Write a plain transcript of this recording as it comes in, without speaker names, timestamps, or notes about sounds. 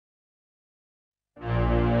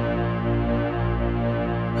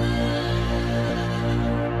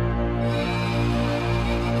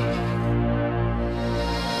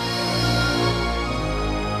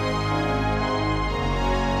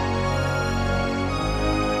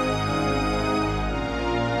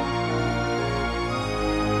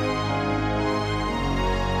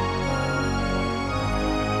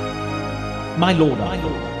My lord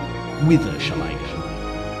Arthur, whither shall I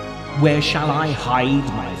go? Where shall I hide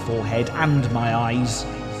my forehead and my eyes?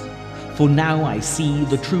 For now I see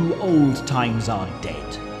the true old times are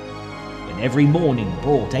dead, when every morning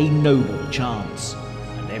brought a noble chance,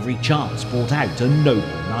 and every chance brought out a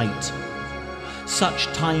noble knight. Such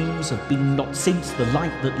times have been not since the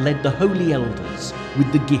light that led the holy elders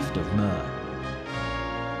with the gift of myrrh.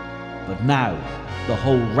 But now the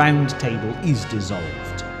whole round table is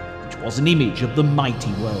dissolved, which was an image of the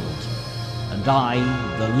mighty world, and I,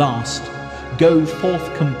 the last, go forth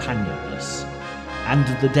companionless, and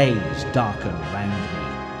the days darken round me,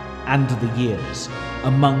 and the years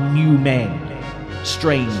among new men,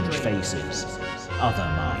 strange faces, other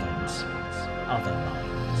minds, other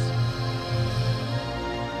minds.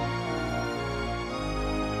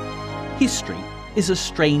 History is a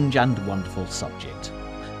strange and wonderful subject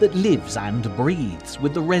that lives and breathes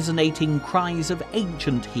with the resonating cries of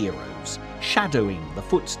ancient heroes, shadowing the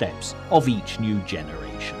footsteps of each new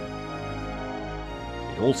generation.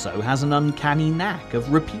 It also has an uncanny knack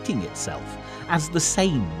of repeating itself as the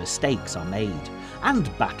same mistakes are made and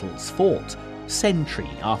battles fought, century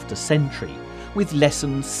after century, with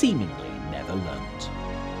lessons seemingly never learnt.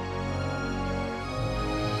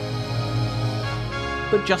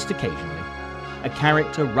 But just occasionally, a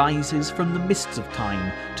character rises from the mists of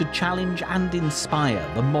time to challenge and inspire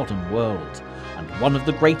the modern world, and one of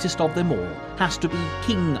the greatest of them all has to be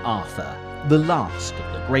King Arthur, the last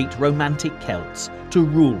of the great romantic Celts to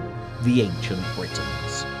rule the ancient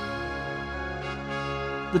Britons.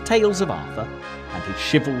 The tales of Arthur and his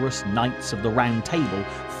chivalrous knights of the Round Table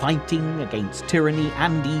fighting against tyranny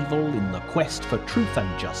and evil in the quest for truth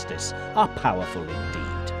and justice are powerful indeed.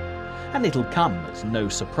 And it'll come as no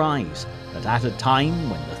surprise that at a time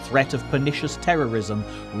when the threat of pernicious terrorism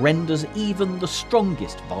renders even the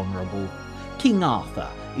strongest vulnerable, King Arthur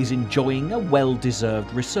is enjoying a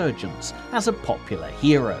well-deserved resurgence as a popular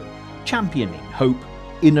hero, championing hope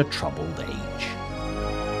in a troubled age.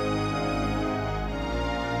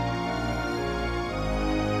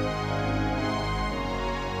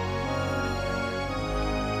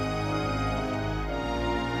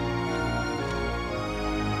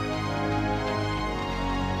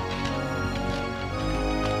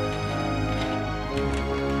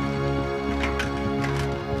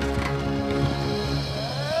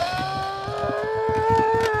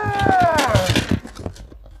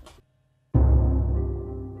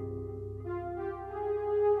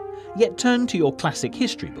 Yet turn to your classic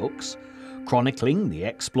history books, chronicling the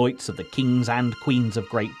exploits of the kings and queens of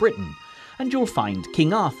Great Britain, and you'll find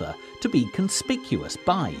King Arthur to be conspicuous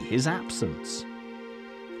by his absence.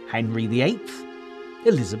 Henry VIII,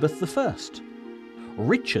 Elizabeth I,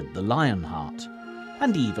 Richard the Lionheart,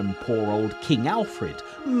 and even poor old King Alfred,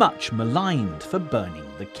 much maligned for burning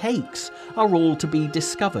the cakes, are all to be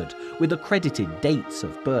discovered with accredited dates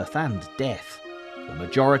of birth and death, the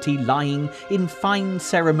majority lying in fine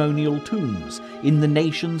ceremonial tombs in the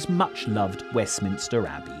nation's much-loved Westminster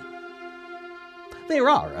Abbey. There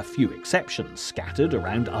are a few exceptions scattered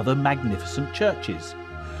around other magnificent churches,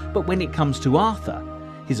 but when it comes to Arthur,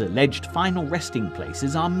 his alleged final resting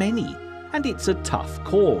places are many, and it's a tough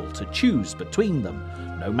call to choose between them,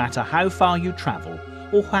 no matter how far you travel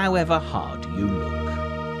or however hard you look.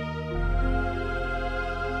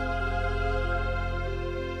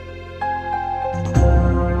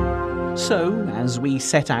 So, as we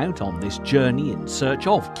set out on this journey in search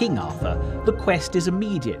of King Arthur, the quest is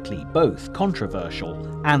immediately both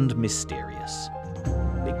controversial and mysterious.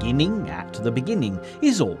 Beginning at the beginning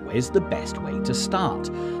is always the best way to start,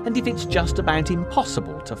 and if it's just about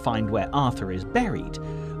impossible to find where Arthur is buried,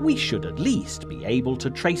 we should at least be able to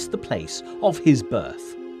trace the place of his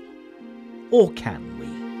birth. Or can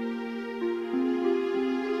we?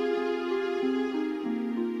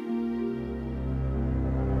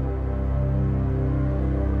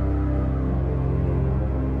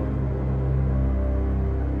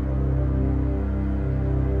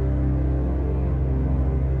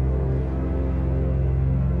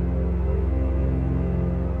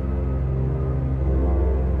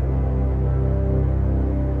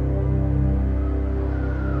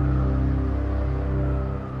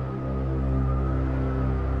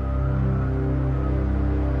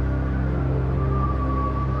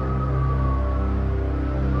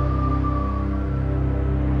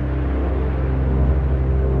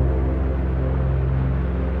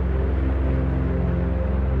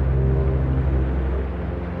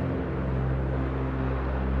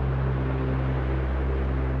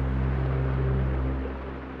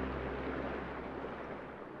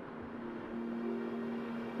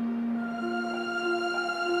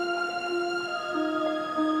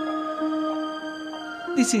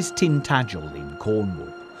 This is Tintagel in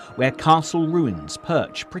Cornwall, where castle ruins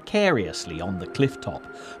perch precariously on the cliff top,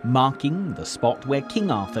 marking the spot where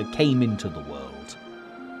King Arthur came into the world.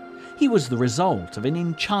 He was the result of an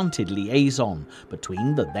enchanted liaison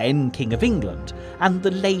between the then King of England and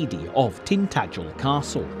the Lady of Tintagel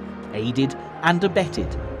Castle, aided and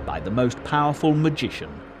abetted by the most powerful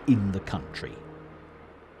magician in the country.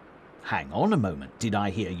 Hang on a moment, did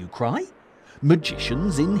I hear you cry?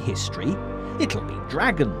 Magicians in history? It'll be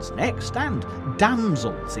dragons next, and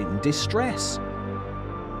damsels in distress.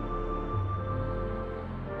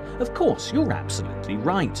 Of course, you're absolutely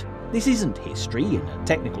right. This isn't history in a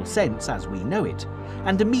technical sense as we know it,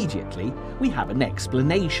 and immediately we have an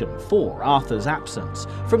explanation for Arthur's absence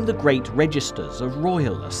from the great registers of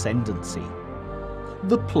royal ascendancy.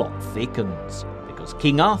 The plot thickens, because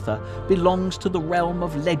King Arthur belongs to the realm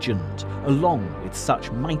of legend, along with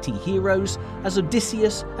such mighty heroes as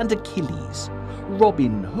Odysseus and Achilles,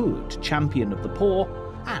 Robin Hood, champion of the poor,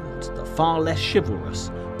 and the far less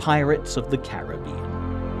chivalrous Pirates of the Caribbean.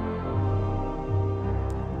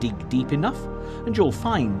 Dig deep enough, and you'll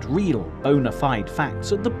find real bona fide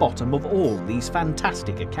facts at the bottom of all these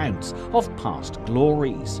fantastic accounts of past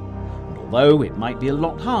glories. And although it might be a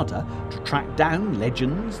lot harder to track down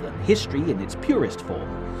legends than history in its purest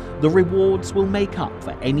form, the rewards will make up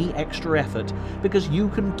for any extra effort because you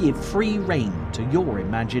can give free rein to your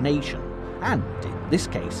imagination and, in this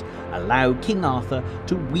case, allow King Arthur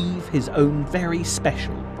to weave his own very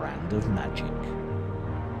special brand of magic.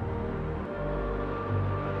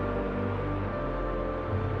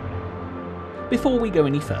 Before we go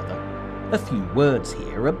any further, a few words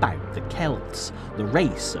here about the Celts, the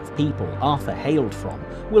race of people Arthur hailed from,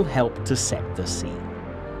 will help to set the scene.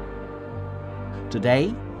 Today,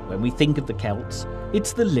 when we think of the Celts,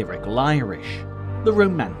 it's the lyrical Irish, the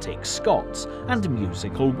romantic Scots and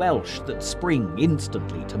musical Welsh that spring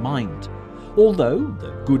instantly to mind, although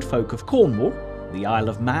the good folk of Cornwall, the Isle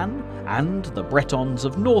of Man and the Bretons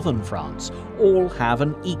of northern France all have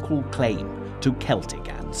an equal claim to Celtic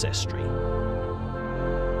ancestry.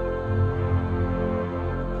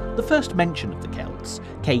 The first mention of the Celts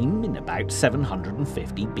came in about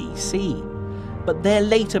 750 BC, but their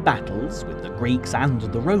later battles with the Greeks and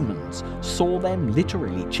the Romans saw them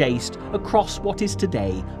literally chased across what is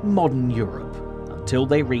today modern Europe, until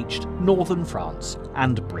they reached northern France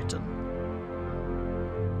and Britain.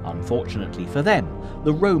 Unfortunately for them,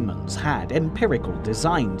 the Romans had empirical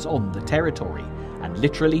designs on the territory and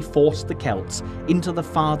literally forced the Celts into the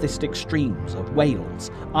farthest extremes of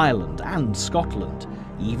Wales, Ireland and Scotland,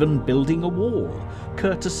 even building a wall,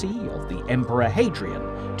 courtesy of the Emperor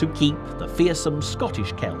Hadrian, to keep the fearsome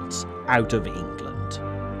Scottish Celts out of England.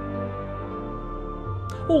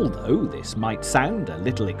 Although this might sound a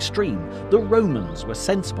little extreme, the Romans were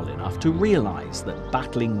sensible enough to realise that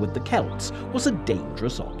battling with the Celts was a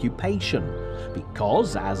dangerous occupation,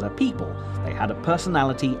 because as a people they had a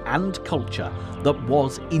personality and culture that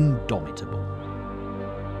was indomitable.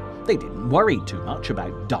 They didn't worry too much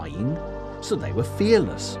about dying, so they were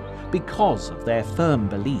fearless because of their firm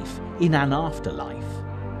belief in an afterlife.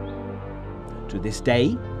 To this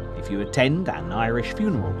day, if you attend an Irish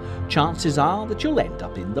funeral, chances are that you'll end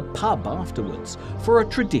up in the pub afterwards for a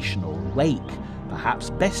traditional wake, perhaps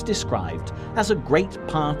best described as a great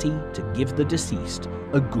party to give the deceased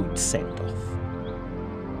a good send-off.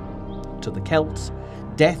 To the Celts,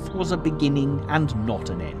 death was a beginning and not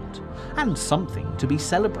an end, and something to be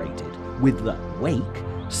celebrated, with the wake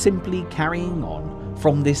simply carrying on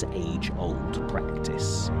from this age-old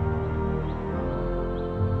practice.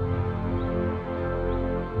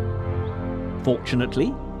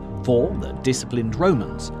 Fortunately, for the disciplined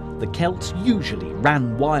Romans, the Celts usually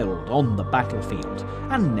ran wild on the battlefield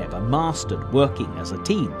and never mastered working as a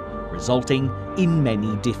team, resulting in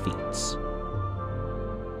many defeats.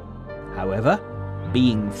 However,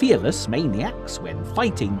 being fearless maniacs when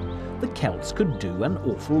fighting, the Celts could do an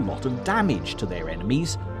awful lot of damage to their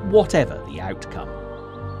enemies, whatever the outcome.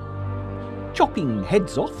 Chopping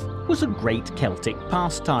heads off was a great Celtic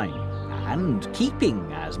pastime, and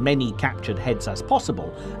keeping as many captured heads as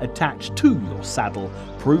possible attached to your saddle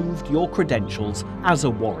proved your credentials as a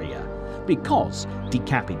warrior, because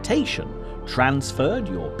decapitation transferred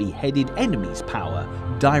your beheaded enemy's power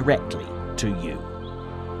directly to you.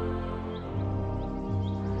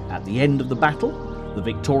 At the end of the battle, the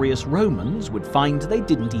victorious Romans would find they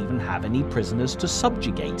didn't even have any prisoners to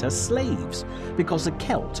subjugate as slaves, because a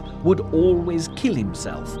Celt would always kill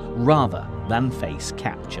himself rather than face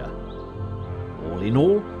capture. All in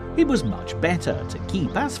all, it was much better to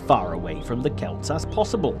keep as far away from the Celts as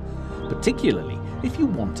possible, particularly if you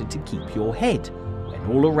wanted to keep your head when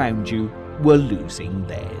all around you were losing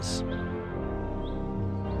theirs.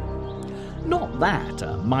 Not that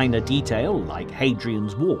a minor detail like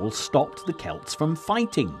Hadrian's Wall stopped the Celts from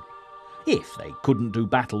fighting. If they couldn't do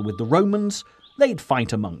battle with the Romans, they'd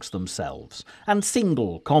fight amongst themselves, and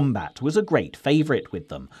single combat was a great favourite with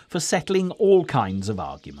them for settling all kinds of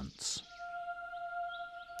arguments.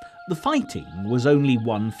 The fighting was only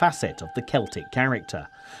one facet of the Celtic character,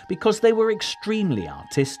 because they were extremely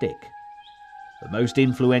artistic. The most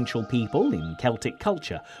influential people in Celtic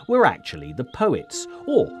culture were actually the poets,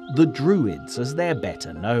 or the Druids as they're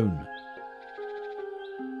better known.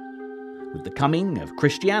 With the coming of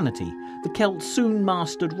Christianity, the Celts soon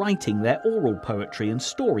mastered writing their oral poetry and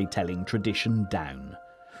storytelling tradition down.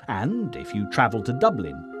 And if you travel to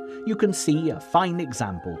Dublin, you can see a fine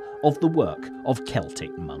example of the work of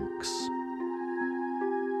Celtic monks.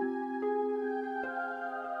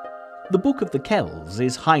 The Book of the Kells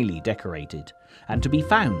is highly decorated and to be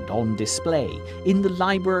found on display in the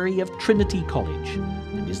library of Trinity College,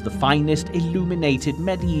 and is the finest illuminated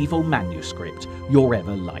medieval manuscript you're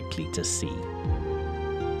ever likely to see.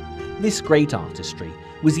 This great artistry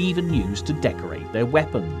was even used to decorate their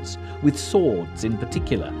weapons, with swords in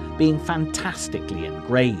particular being fantastically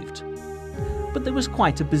engraved. But there was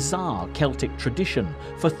quite a bizarre Celtic tradition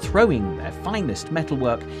for throwing their finest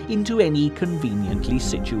metalwork into any conveniently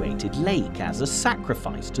situated lake as a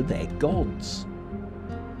sacrifice to their gods.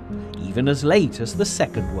 Even as late as the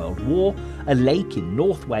Second World War, a lake in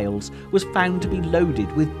North Wales was found to be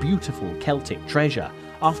loaded with beautiful Celtic treasure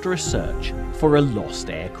after a search for a lost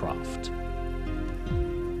aircraft.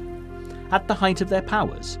 At the height of their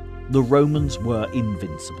powers, the Romans were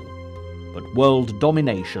invincible. But world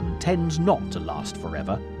domination tends not to last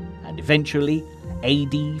forever, and eventually,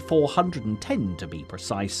 AD 410 to be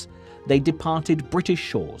precise, they departed British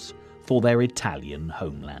shores for their Italian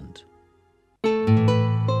homeland.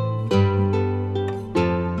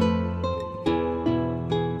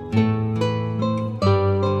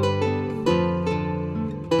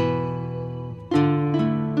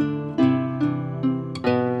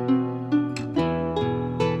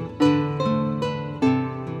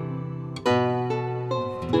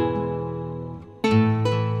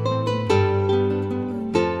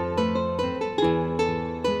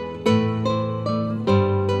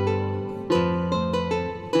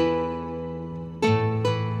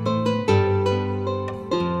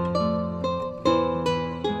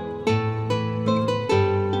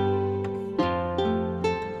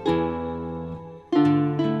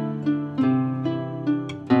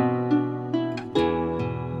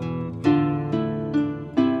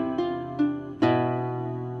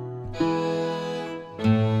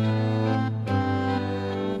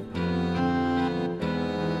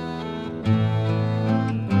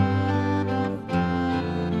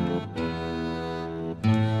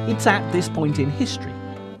 It's at this point in history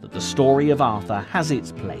that the story of Arthur has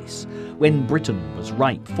its place, when Britain was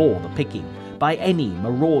ripe for the picking by any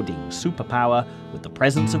marauding superpower with the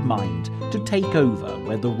presence of mind to take over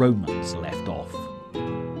where the Romans left off.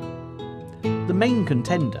 The main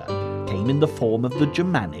contender came in the form of the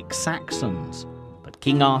Germanic Saxons, but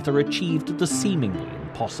King Arthur achieved the seemingly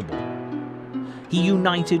impossible. He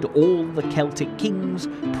united all the Celtic kings,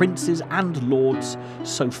 princes and lords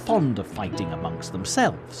so fond of fighting amongst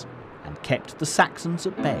themselves, and kept the Saxons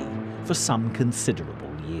at bay for some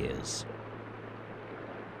considerable years.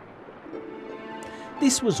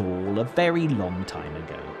 This was all a very long time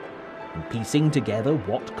ago, and piecing together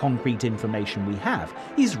what concrete information we have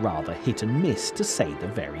is rather hit and miss, to say the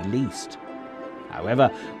very least.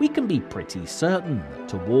 However, we can be pretty certain that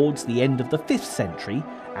towards the end of the 5th century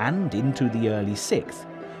and into the early 6th,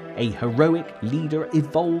 a heroic leader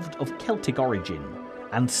evolved of Celtic origin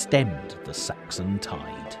and stemmed the Saxon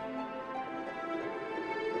tide.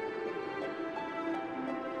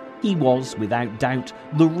 He was, without doubt,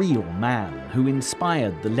 the real man who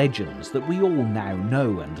inspired the legends that we all now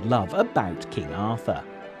know and love about King Arthur.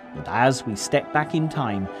 And as we step back in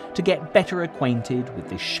time to get better acquainted with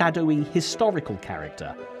this shadowy historical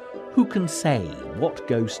character, who can say what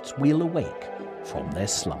ghosts will awake from their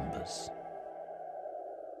slumbers?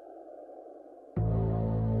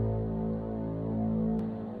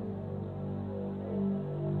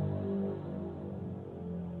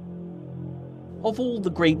 Of all the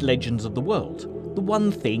great legends of the world, the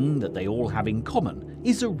one thing that they all have in common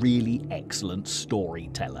is a really excellent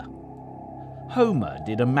storyteller. Homer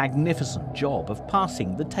did a magnificent job of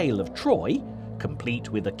passing the tale of Troy, complete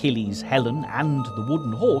with Achilles, Helen and the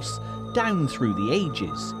wooden horse, down through the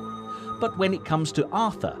ages. But when it comes to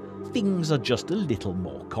Arthur, things are just a little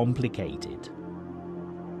more complicated.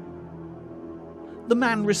 The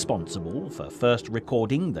man responsible for first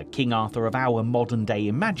recording the King Arthur of our modern-day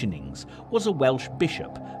imaginings was a Welsh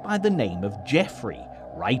bishop by the name of Geoffrey,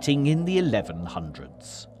 writing in the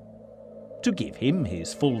 1100s. To give him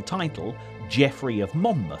his full title, Geoffrey of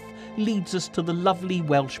Monmouth, leads us to the lovely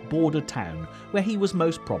Welsh border town where he was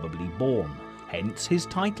most probably born, hence his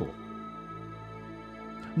title.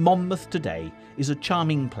 Monmouth today is a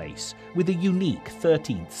charming place with a unique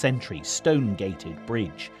 13th century stone-gated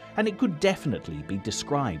bridge, and it could definitely be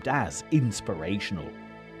described as inspirational.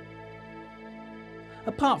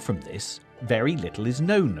 Apart from this, very little is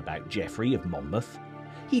known about Geoffrey of Monmouth.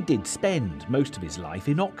 He did spend most of his life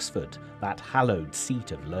in Oxford, that hallowed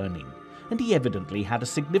seat of learning, and he evidently had a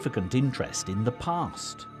significant interest in the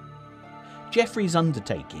past. Geoffrey's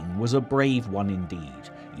undertaking was a brave one indeed,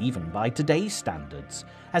 even by today's standards,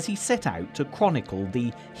 as he set out to chronicle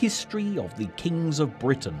the history of the kings of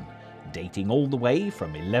Britain, dating all the way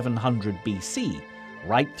from 1100 BC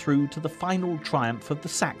right through to the final triumph of the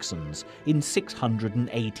Saxons in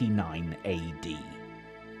 689 AD.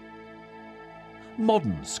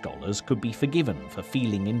 Modern scholars could be forgiven for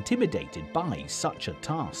feeling intimidated by such a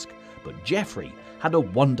task, but Geoffrey had a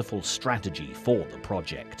wonderful strategy for the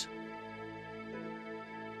project.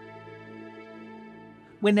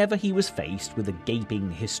 Whenever he was faced with a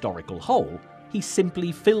gaping historical hole, he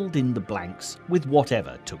simply filled in the blanks with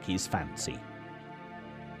whatever took his fancy.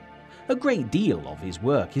 A great deal of his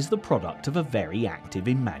work is the product of a very active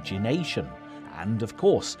imagination, and of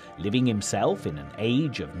course, living himself in an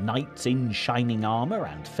age of knights in shining armour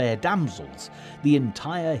and fair damsels, the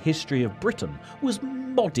entire history of Britain was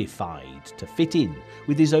modified to fit in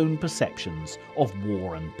with his own perceptions of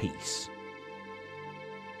war and peace.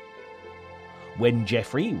 When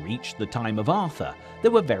Geoffrey reached the time of Arthur, there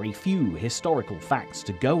were very few historical facts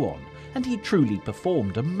to go on, and he truly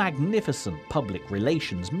performed a magnificent public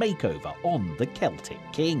relations makeover on the Celtic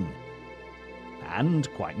king.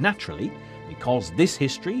 And, quite naturally, because this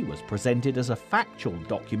history was presented as a factual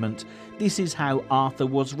document, this is how Arthur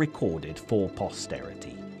was recorded for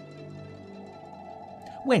posterity.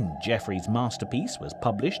 When Geoffrey's masterpiece was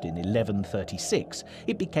published in 1136,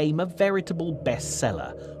 it became a veritable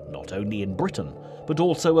bestseller, not only in Britain, but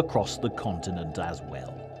also across the continent as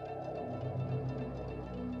well.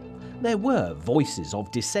 There were voices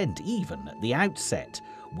of dissent even at the outset.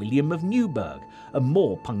 William of Newburgh, a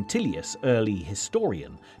more punctilious early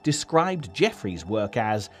historian, described Geoffrey's work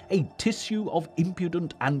as a tissue of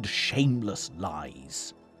impudent and shameless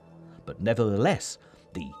lies. But nevertheless,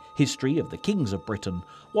 the history of the kings of Britain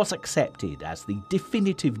was accepted as the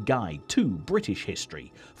definitive guide to British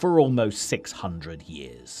history for almost 600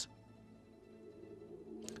 years.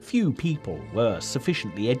 Few people were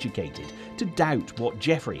sufficiently educated to doubt what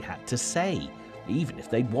Geoffrey had to say, even if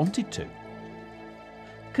they'd wanted to.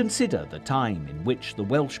 Consider the time in which the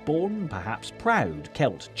Welsh-born, perhaps proud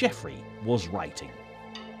Celt Geoffrey was writing.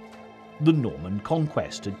 The Norman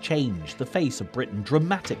conquest had changed the face of Britain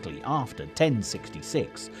dramatically after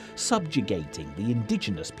 1066, subjugating the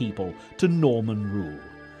indigenous people to Norman rule,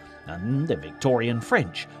 and the Victorian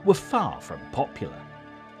French were far from popular.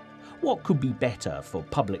 What could be better for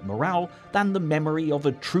public morale than the memory of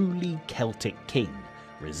a truly Celtic king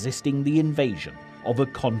resisting the invasion of a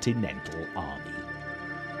continental army?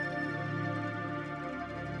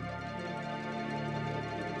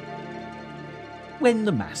 When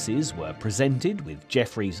the masses were presented with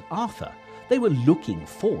Geoffrey's Arthur, they were looking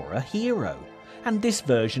for a hero, and this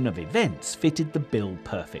version of events fitted the bill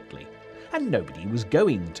perfectly, and nobody was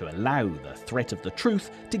going to allow the threat of the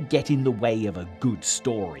truth to get in the way of a good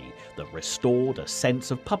story that restored a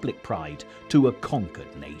sense of public pride to a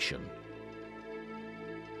conquered nation.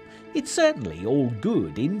 It's certainly all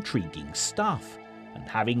good, intriguing stuff, and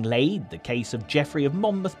having laid the case of Geoffrey of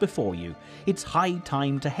Monmouth before you, it's high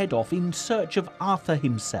time to head off in search of Arthur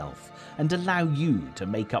himself and allow you to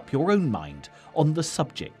make up your own mind on the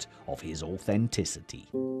subject of his authenticity.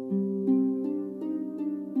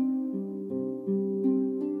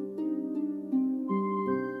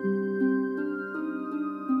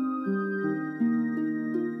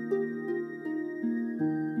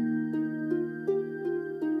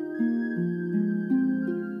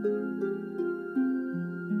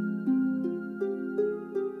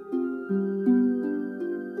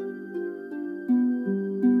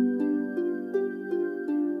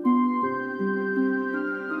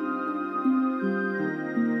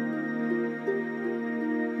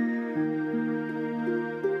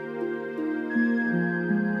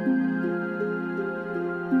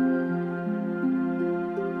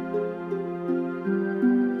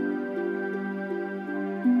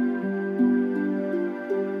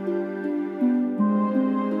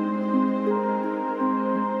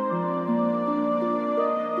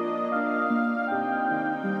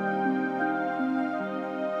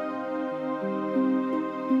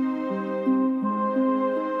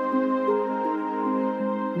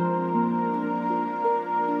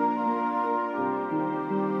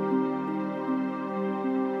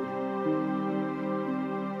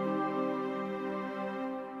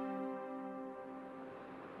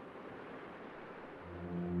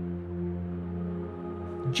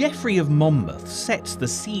 Geoffrey of Monmouth sets the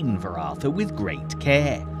scene for Arthur with great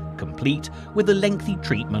care, complete with a lengthy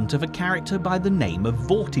treatment of a character by the name of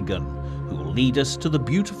Vortigern, who will lead us to the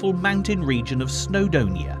beautiful mountain region of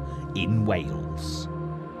Snowdonia in Wales.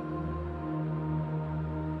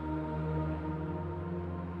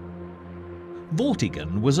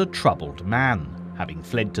 Vortigern was a troubled man. Having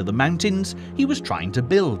fled to the mountains, he was trying to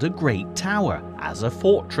build a great tower as a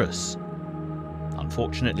fortress.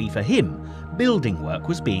 Unfortunately for him, building work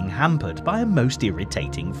was being hampered by a most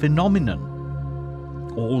irritating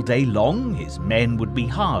phenomenon. All day long, his men would be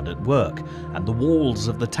hard at work, and the walls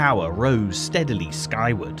of the tower rose steadily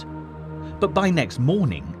skyward. But by next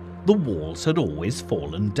morning, the walls had always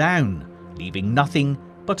fallen down, leaving nothing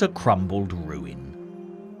but a crumbled ruin.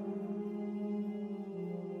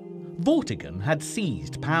 Vortigern had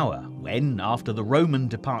seized power when, after the Roman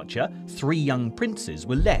departure, 3 young princes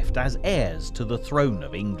were left as heirs to the throne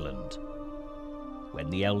of England. When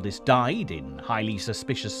the eldest died in highly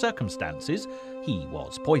suspicious circumstances, he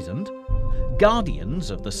was poisoned, guardians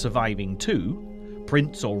of the surviving 2,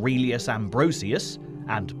 Prince Aurelius Ambrosius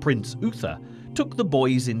and Prince Uther, took the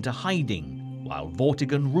boys into hiding while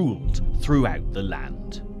Vortigern ruled throughout the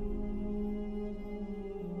land.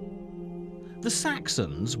 The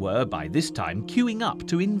Saxons were by this time queuing up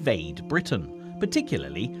to invade Britain,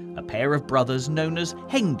 particularly a pair of brothers known as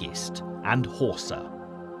Hengist and Horsa.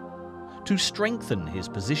 To strengthen his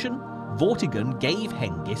position, Vortigern gave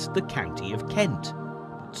Hengist the county of Kent,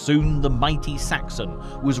 but soon the mighty Saxon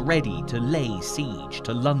was ready to lay siege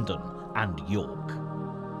to London and York.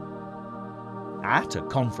 At a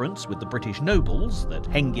conference with the British nobles that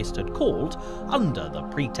Hengist had called under the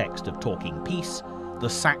pretext of talking peace, the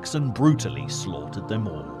Saxon brutally slaughtered them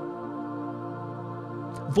all.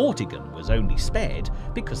 Vortigern was only spared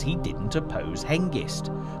because he didn't oppose Hengist,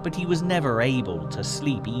 but he was never able to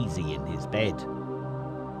sleep easy in his bed.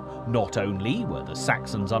 Not only were the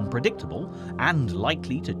Saxons unpredictable and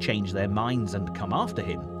likely to change their minds and come after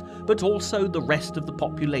him, but also the rest of the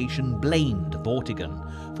population blamed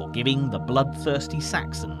Vortigern for giving the bloodthirsty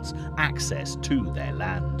Saxons access to their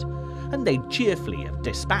land, and they'd cheerfully have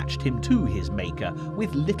dispatched him to his maker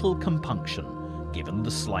with little compunction, given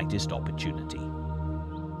the slightest opportunity.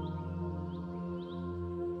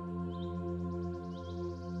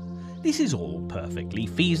 This is all perfectly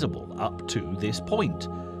feasible up to this point,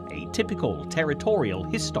 a typical territorial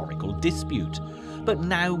historical dispute, but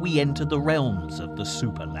now we enter the realms of the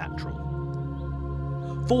supernatural.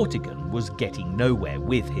 Vortigern was getting nowhere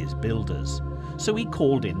with his builders, so he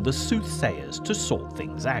called in the soothsayers to sort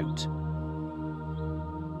things out.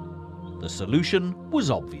 The solution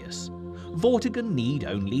was obvious. Vortigern need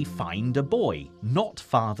only find a boy not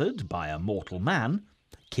fathered by a mortal man,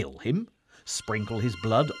 kill him, sprinkle his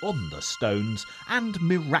blood on the stones, and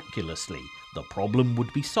miraculously the problem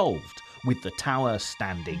would be solved, with the tower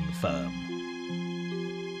standing firm.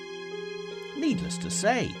 Needless to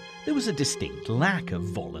say, there was a distinct lack of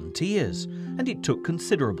volunteers, and it took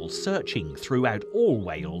considerable searching throughout all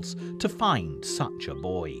Wales to find such a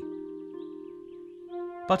boy.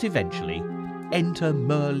 But eventually, enter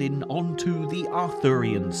Merlin onto the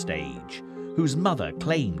Arthurian stage, whose mother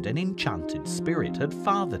claimed an enchanted spirit had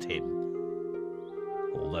fathered him.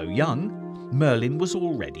 Although young, Merlin was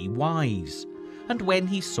already wise, and when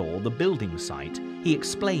he saw the building site, he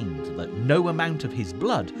explained that no amount of his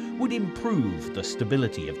blood would improve the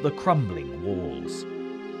stability of the crumbling walls.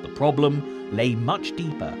 The problem lay much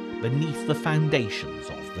deeper beneath the foundations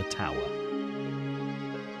of the tower.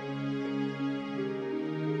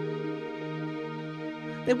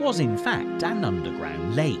 There was in fact an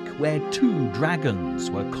underground lake where 2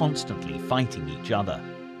 dragons were constantly fighting each other.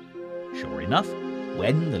 Sure enough,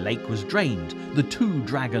 when the lake was drained, the 2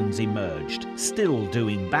 dragons emerged, still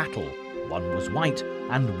doing battle. One was white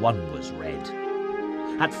and one was red.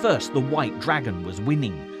 At first the white dragon was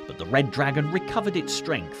winning, but the red dragon recovered its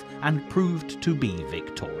strength and proved to be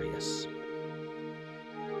victorious.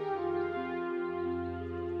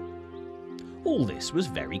 All this was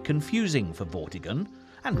very confusing for Vortigern,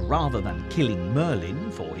 and rather than killing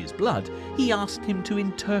Merlin for his blood, he asked him to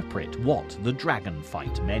interpret what the dragon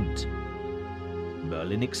fight meant.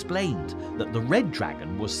 Merlin explained that the red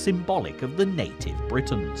dragon was symbolic of the native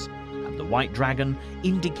Britons, and the white dragon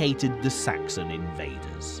indicated the Saxon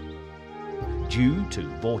invaders. Due to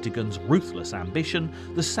Vortigern's ruthless ambition,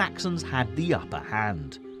 the Saxons had the upper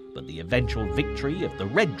hand, but the eventual victory of the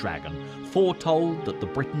red dragon foretold that the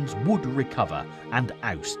Britons would recover and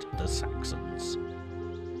oust the Saxons.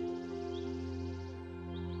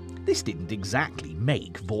 This didn't exactly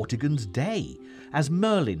make Vortigern's day, as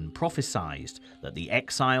Merlin prophesied that the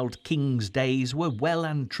exiled king's days were well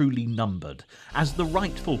and truly numbered, as the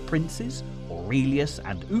rightful princes, Aurelius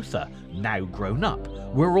and Uther, now grown up,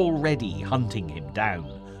 were already hunting him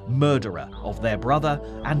down, murderer of their brother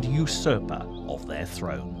and usurper of their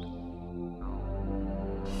throne.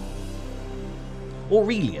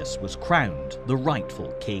 Aurelius was crowned the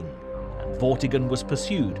rightful king, and Vortigern was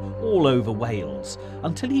pursued all over Wales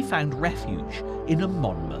until he found refuge in a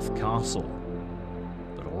Monmouth castle.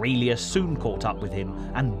 But Aurelius soon caught up with him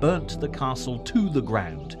and burnt the castle to the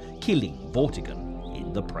ground, killing Vortigern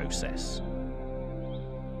in the process.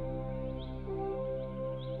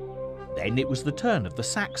 Then it was the turn of the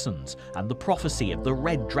Saxons, and the prophecy of the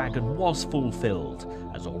Red Dragon was fulfilled,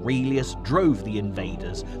 as Aurelius drove the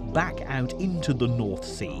invaders back out into the North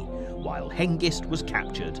Sea, while Hengist was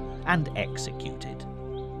captured and executed.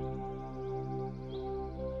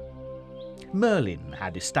 Merlin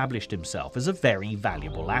had established himself as a very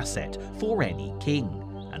valuable asset for any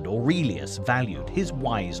king, and Aurelius valued his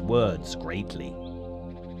wise words greatly.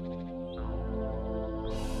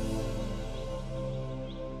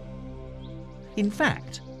 In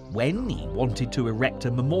fact, when he wanted to erect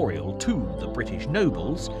a memorial to the British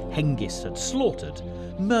nobles Hengist had slaughtered,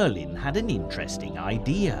 Merlin had an interesting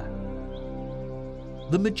idea.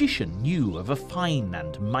 The magician knew of a fine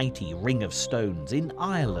and mighty ring of stones in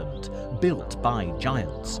Ireland, built by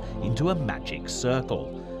giants into a magic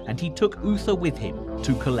circle, and he took Uther with him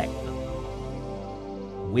to collect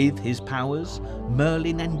them. With his powers,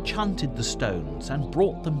 Merlin enchanted the stones and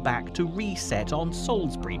brought them back to reset on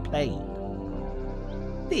Salisbury Plain.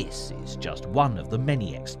 This is just one of the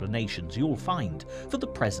many explanations you'll find for the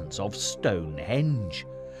presence of Stonehenge,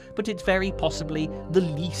 but it's very possibly the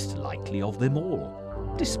least likely of them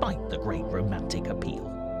all, despite the great romantic appeal.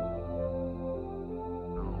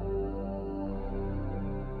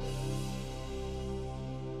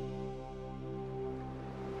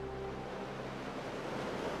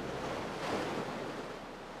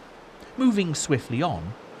 Moving swiftly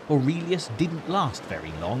on, Aurelius didn't last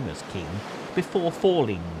very long as king before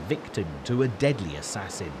falling victim to a deadly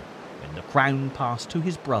assassin when the crown passed to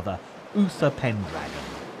his brother Uther Pendragon.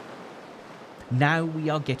 Now we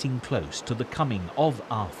are getting close to the coming of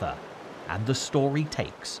Arthur, and the story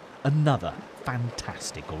takes another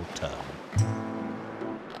fantastical turn.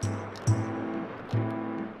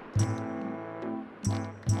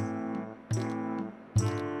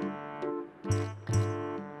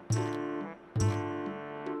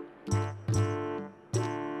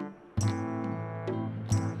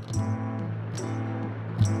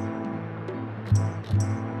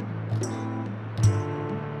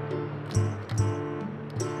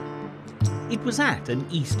 It was at an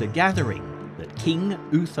Easter gathering that King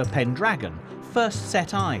Uther Pendragon first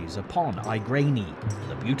set eyes upon Igraine,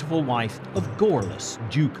 the beautiful wife of Gorlas,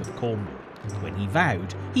 Duke of Cornwall, when he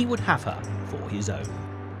vowed he would have her for his own.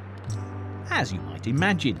 As you might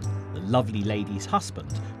imagine, the lovely lady's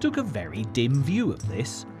husband took a very dim view of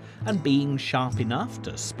this, and being sharp enough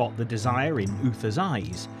to spot the desire in Uther's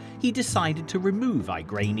eyes, he decided to remove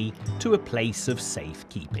Igraine to a place of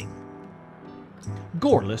safekeeping.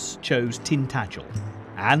 Gorlas chose Tintagel,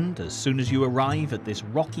 and as soon as you arrive at this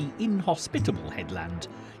rocky, inhospitable headland,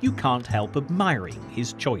 you can't help admiring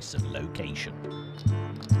his choice of location.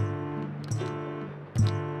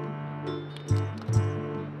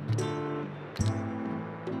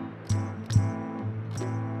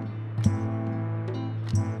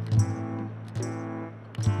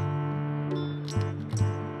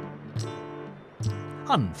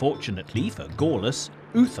 Unfortunately for Gorlas,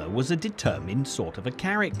 Uther was a determined sort of a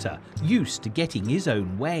character, used to getting his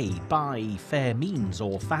own way by fair means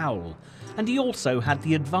or foul, and he also had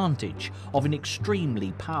the advantage of an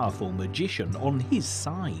extremely powerful magician on his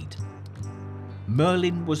side.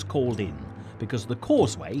 Merlin was called in because the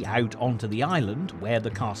causeway out onto the island where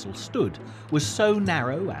the castle stood was so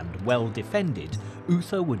narrow and well defended,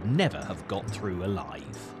 Uther would never have got through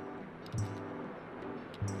alive.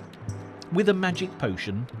 With a magic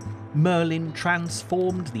potion, Merlin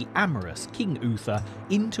transformed the amorous King Uther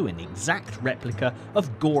into an exact replica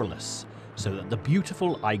of Gorlas, so that the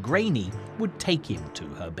beautiful Igraine would take him to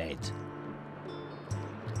her bed.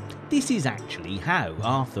 This is actually how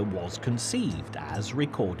Arthur was conceived, as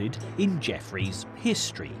recorded in Geoffrey's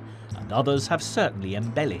history, and others have certainly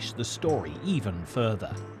embellished the story even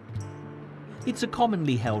further. It's a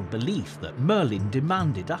commonly held belief that Merlin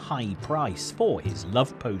demanded a high price for his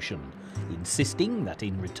love potion, insisting that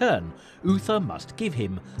in return Uther must give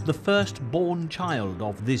him the firstborn child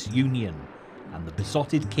of this union, and the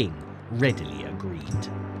besotted king readily agreed.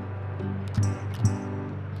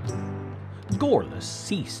 Gorlas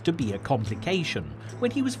ceased to be a complication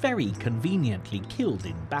when he was very conveniently killed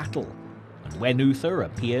in battle, and when Uther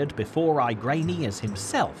appeared before Igraine as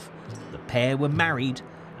himself, the pair were married,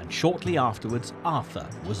 and shortly afterwards Arthur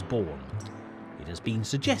was born. It has been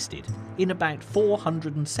suggested in about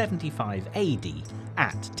 475 AD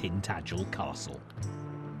at Tintagel Castle.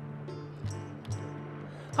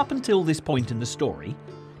 Up until this point in the story,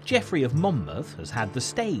 Geoffrey of Monmouth has had the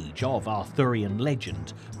stage of Arthurian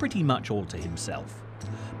legend pretty much all to himself.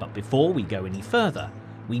 But before we go any further,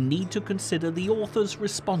 we need to consider the authors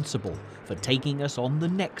responsible for taking us on the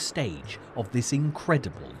next stage of this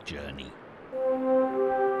incredible journey.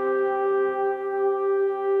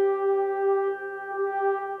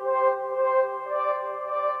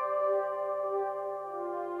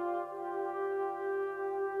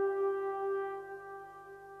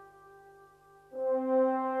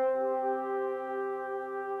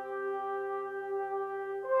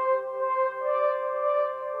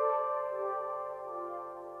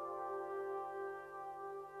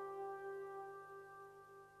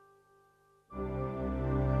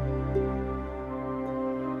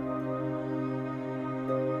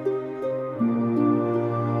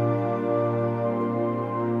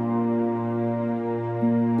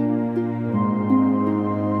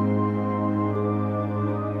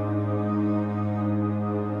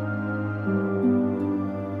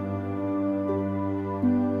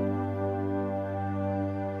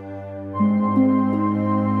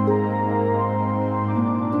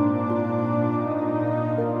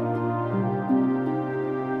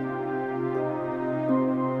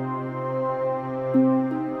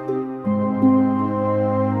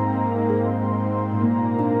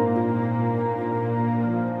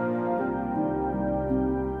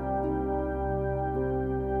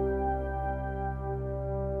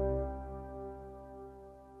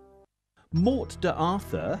 Morte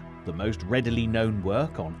d'Arthur, the most readily known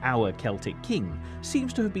work on our Celtic king,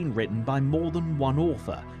 seems to have been written by more than one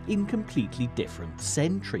author in completely different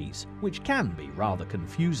centuries, which can be rather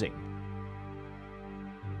confusing.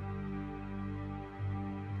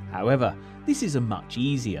 However, this is a much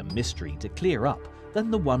easier mystery to clear up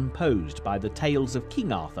than the one posed by the tales of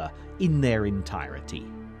King Arthur in their entirety.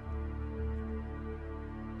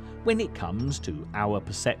 When it comes to our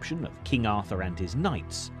perception of King Arthur and his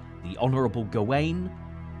knights, the Honourable Gawain,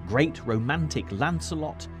 Great Romantic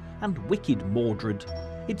Lancelot, and Wicked Mordred,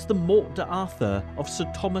 it's the Morte d'Arthur of Sir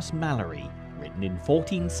Thomas Malory, written in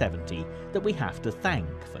 1470, that we have to thank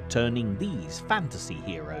for turning these fantasy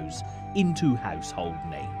heroes into household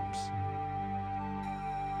names.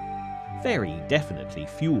 Very definitely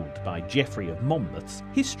fueled by Geoffrey of Monmouth's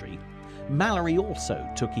history, Malory also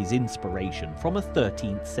took his inspiration from a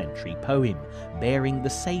 13th century poem bearing the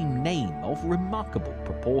same name of remarkable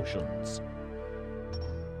proportions.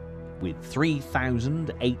 With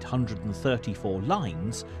 3,834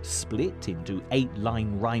 lines split into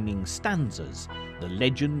 8-line rhyming stanzas, the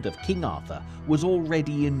legend of King Arthur was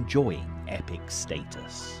already enjoying epic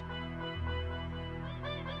status.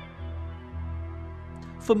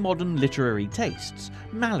 For modern literary tastes,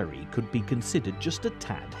 Malory could be considered just a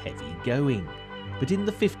tad heavy-going, but in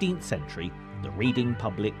the 15th century, the reading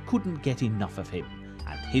public couldn't get enough of him,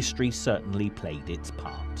 and history certainly played its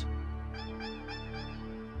part.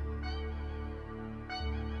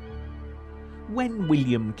 When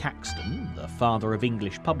William Caxton, the father of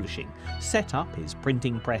English publishing, set up his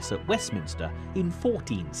printing press at Westminster in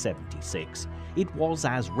 1476, it was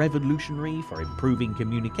as revolutionary for improving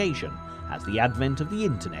communication as the advent of the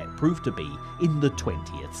internet proved to be in the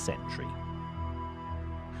 20th century.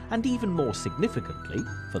 And even more significantly,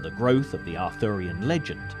 for the growth of the Arthurian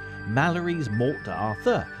legend, Malory's Morte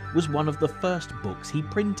d'Arthur was one of the first books he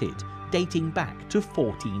printed, dating back to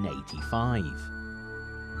 1485.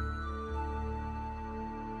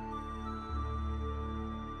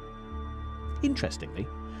 Interestingly,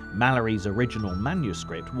 Malory's original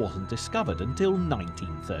manuscript wasn't discovered until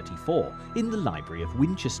 1934 in the Library of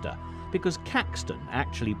Winchester, because Caxton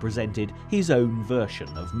actually presented his own version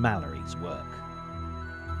of Malory's work.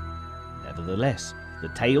 Nevertheless, the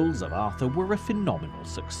tales of Arthur were a phenomenal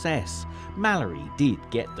success. Malory did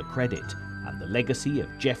get the credit, and the legacy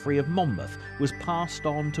of Geoffrey of Monmouth was passed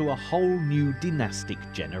on to a whole new dynastic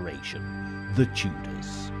generation, the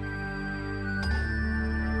Tudors.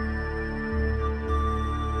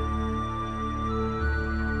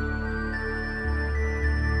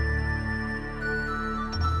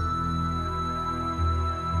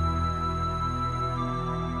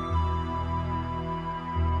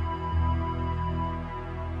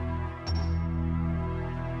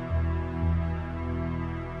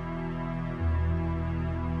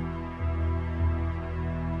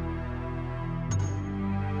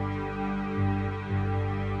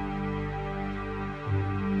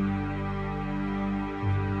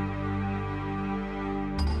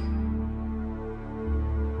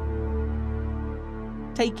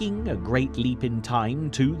 Taking a great leap in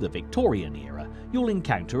time to the Victorian era, you'll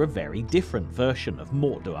encounter a very different version of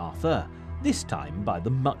Morte d'Arthur, this time by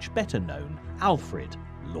the much better known Alfred,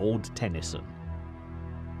 Lord Tennyson.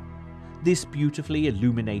 This beautifully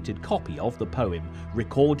illuminated copy of the poem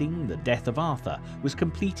recording the death of Arthur was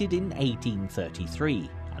completed in 1833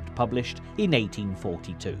 and published in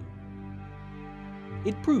 1842.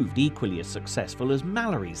 It proved equally as successful as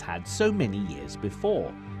Malory's had so many years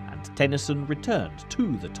before, and Tennyson returned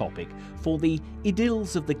to the topic for the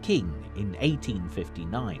Idylls of the King in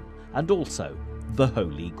 1859 and also the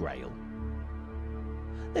Holy Grail.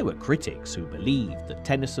 There were critics who believed that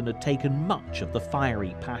Tennyson had taken much of the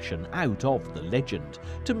fiery passion out of the legend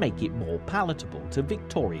to make it more palatable to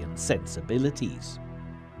Victorian sensibilities.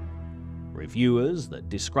 Reviewers that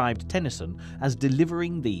described Tennyson as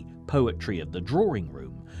delivering the poetry of the drawing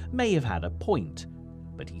room may have had a point,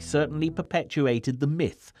 but he certainly perpetuated the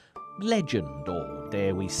myth, legend, or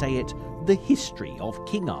dare we say it, the history of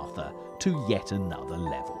King Arthur to yet another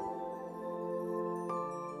level.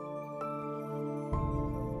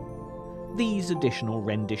 These additional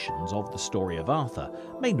renditions of the story of Arthur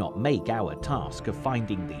may not make our task of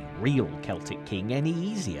finding the real Celtic king any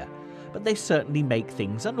easier, but they certainly make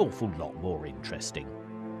things an awful lot more interesting.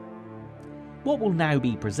 What will now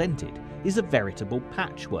be presented is a veritable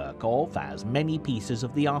patchwork of as many pieces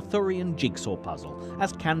of the Arthurian jigsaw puzzle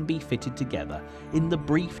as can be fitted together in the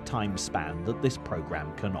brief time span that this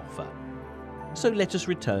programme can offer. So let us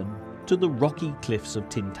return to the rocky cliffs of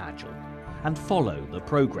Tintagel and follow the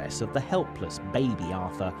progress of the helpless baby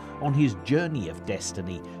Arthur on his journey of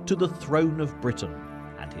destiny to the throne of Britain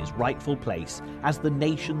and his rightful place as the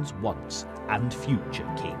nation's once and future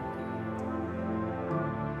king.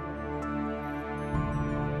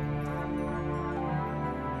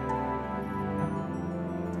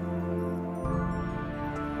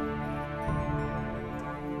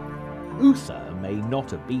 Uther may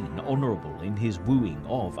not have been honourable in his wooing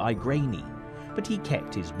of Igraine, but he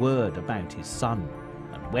kept his word about his son,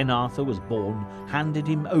 and when Arthur was born, handed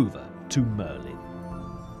him over to Merlin.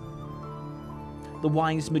 The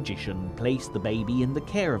wise magician placed the baby in the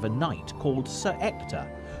care of a knight called Sir Ector,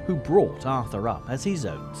 who brought Arthur up as his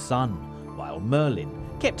own son, while Merlin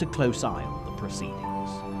kept a close eye on the proceedings.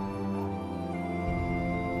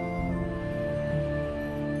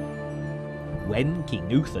 When King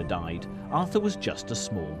Uther died, Arthur was just a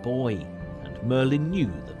small boy, and Merlin knew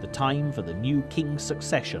that the time for the new king's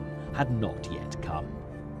succession had not yet come.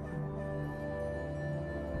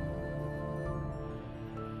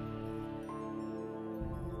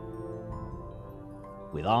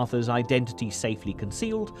 With Arthur's identity safely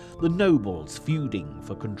concealed, the nobles feuding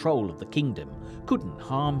for control of the kingdom couldn't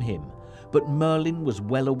harm him, but Merlin was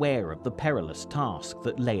well aware of the perilous task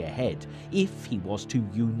that lay ahead if he was to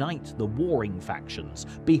unite the warring factions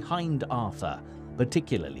behind Arthur,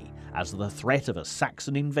 particularly as the threat of a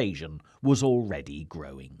Saxon invasion was already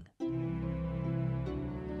growing.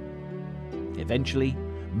 Eventually,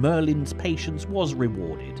 Merlin's patience was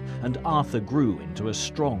rewarded and Arthur grew into a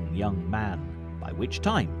strong young man, by which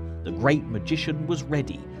time the great magician was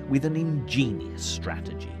ready with an ingenious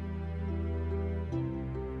strategy.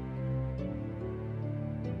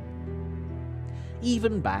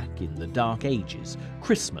 Even back in the Dark Ages,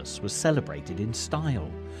 Christmas was celebrated in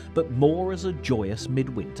style, but more as a joyous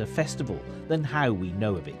midwinter festival than how we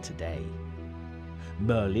know of it today.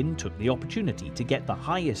 Merlin took the opportunity to get the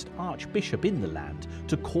highest archbishop in the land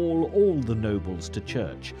to call all the nobles to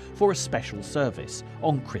church for a special service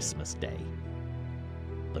on Christmas Day.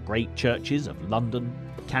 The great churches of London,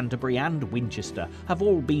 Canterbury and Winchester have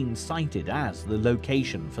all been cited as the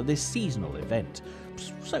location for this seasonal event,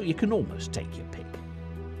 so you can almost take your pick.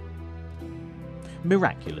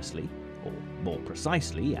 Miraculously, or more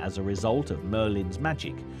precisely as a result of Merlin's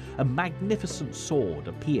magic, a magnificent sword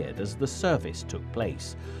appeared as the service took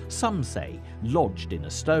place, some say lodged in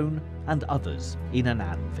a stone and others in an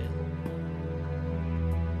anvil.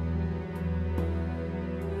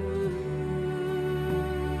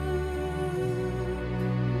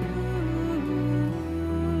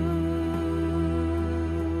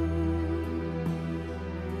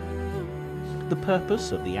 The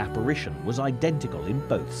purpose of the apparition was identical in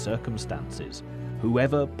both circumstances.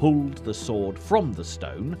 Whoever pulled the sword from the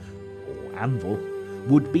stone, or anvil,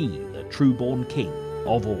 would be the true-born king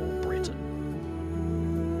of all Britain.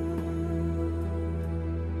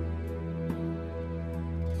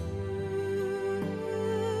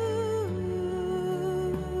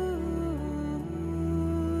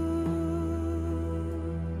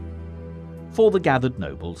 For the gathered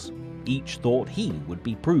nobles, each thought he would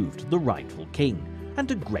be proved the rightful king, and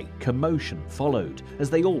a great commotion followed as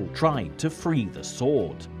they all tried to free the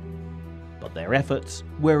sword. But their efforts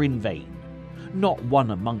were in vain. Not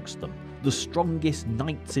one amongst them, the strongest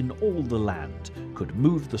knights in all the land, could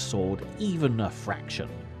move the sword even a fraction,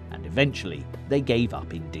 and eventually they gave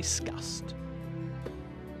up in disgust.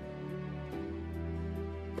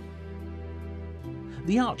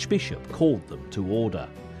 The Archbishop called them to order,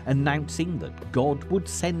 announcing that God would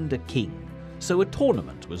send a king, so a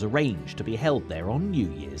tournament was arranged to be held there on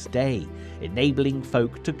New Year's Day, enabling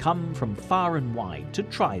folk to come from far and wide to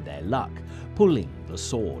try their luck, pulling the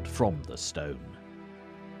sword from the stone.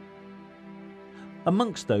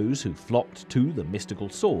 Amongst those who flocked to the mystical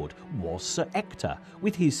sword was Sir Ector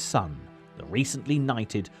with his son, the recently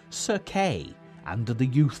knighted Sir Kay, and the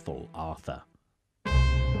youthful Arthur.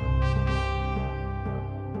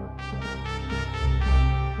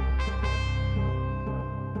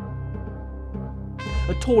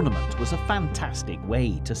 A tournament was a fantastic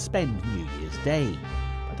way to spend New Year's Day,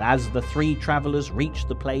 but as the three travellers reached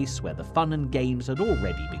the place where the fun and games had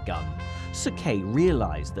already begun, Sir Kay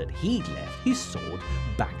realised that he'd left his sword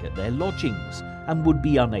back at their lodgings and would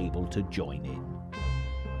be unable to join in.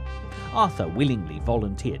 Arthur willingly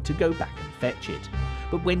volunteered to go back and fetch it,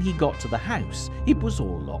 but when he got to the house, it was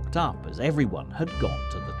all locked up as everyone had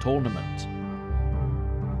gone to the tournament.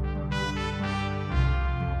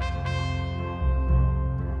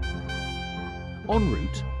 En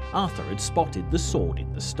route, Arthur had spotted the sword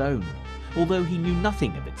in the stone, although he knew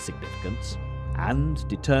nothing of its significance, and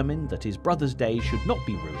determined that his brother's day should not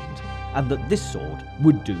be ruined, and that this sword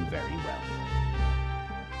would do very well.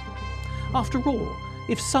 After all,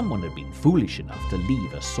 if someone had been foolish enough to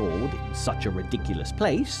leave a sword in such a ridiculous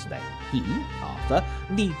place, then he, Arthur,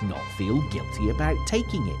 need not feel guilty about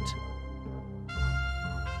taking it.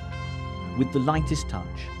 With the lightest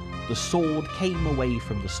touch, the sword came away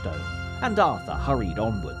from the stone, and Arthur hurried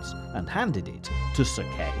onwards and handed it to Sir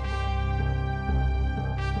Kay.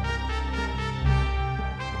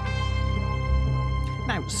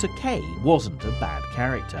 Now, Sir Kay wasn't a bad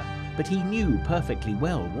character, but he knew perfectly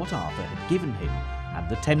well what Arthur had given him, and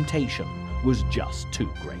the temptation was just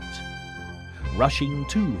too great. Rushing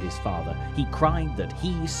to his father, he cried that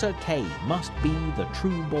he, Sir Kay, must be the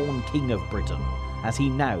true-born King of Britain, as he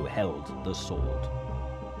now held the sword.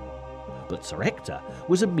 But Sir Ector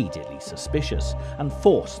was immediately suspicious and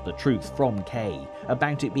forced the truth from Kay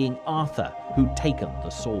about it being Arthur who'd taken the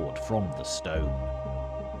sword from the stone.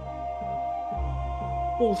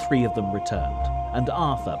 All three of them returned, and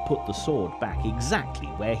Arthur put the sword back exactly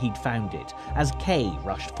where he'd found it as Kay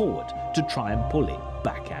rushed forward to try and pull it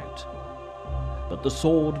back out. But the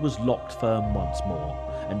sword was locked firm once more,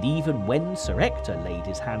 and even when Sir Ector laid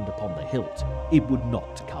his hand upon the hilt, it would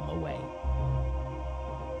not come away.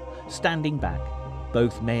 Standing back,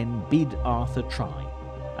 both men bid Arthur try,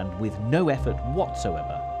 and with no effort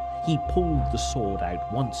whatsoever, he pulled the sword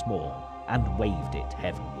out once more and waved it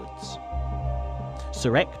heavenwards.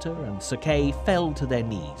 Sir Ector and Sir Kay fell to their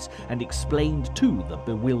knees and explained to the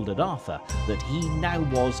bewildered Arthur that he now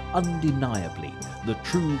was undeniably the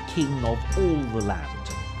true king of all the land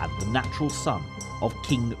and the natural son of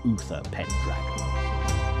King Uther Pendragon.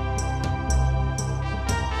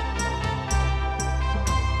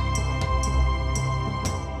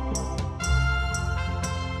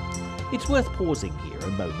 It's worth pausing here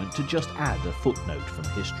a moment to just add a footnote from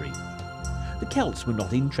history. The Celts were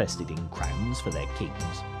not interested in crowns for their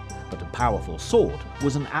kings, but a powerful sword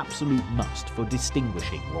was an absolute must for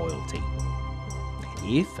distinguishing royalty.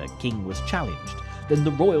 If a king was challenged, then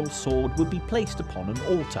the royal sword would be placed upon an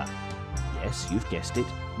altar, yes, you've guessed it,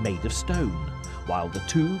 made of stone, while the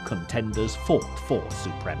two contenders fought for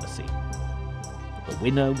supremacy. The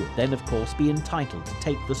winner would then of course be entitled to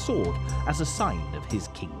take the sword as a sign of his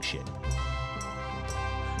kingship.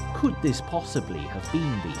 Could this possibly have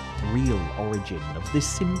been the real origin of this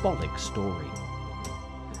symbolic story?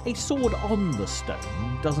 A sword on the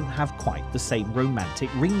stone doesn't have quite the same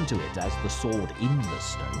romantic ring to it as the sword in the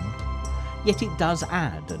stone, yet it does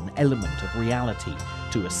add an element of reality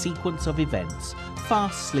to a sequence of events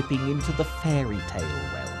fast slipping into the fairy tale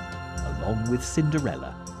realm, along with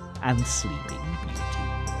Cinderella and Sleeping Beauty.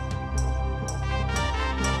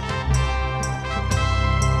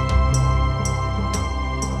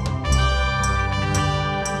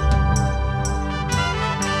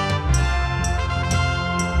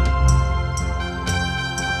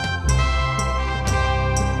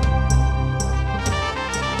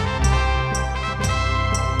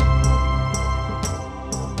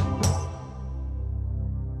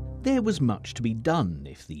 There was much to be done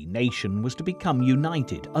if the nation was to become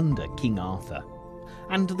united under King Arthur,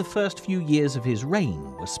 and the first few years of his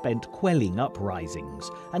reign were spent quelling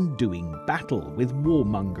uprisings and doing battle with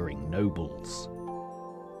warmongering nobles.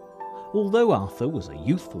 Although Arthur was a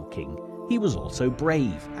youthful king, he was also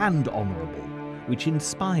brave and honourable, which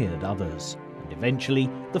inspired others, and eventually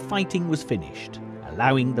the fighting was finished,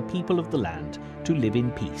 allowing the people of the land to live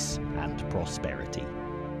in peace and prosperity.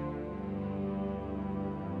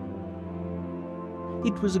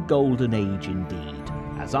 It was a golden age indeed,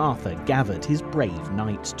 as Arthur gathered his brave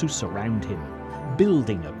knights to surround him,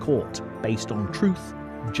 building a court based on truth,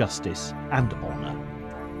 justice and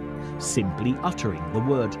honour. Simply uttering the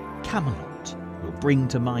word Camelot will bring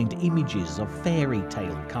to mind images of fairy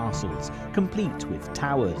tale castles, complete with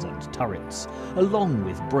towers and turrets, along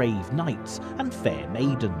with brave knights and fair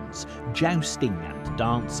maidens, jousting and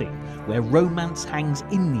dancing, where romance hangs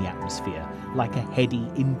in the atmosphere like a heady,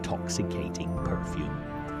 intoxicating perfume.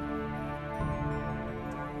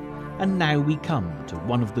 And now we come to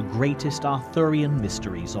one of the greatest Arthurian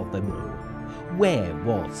mysteries of them all. Where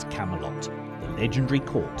was Camelot, the legendary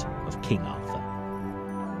court of King Arthur?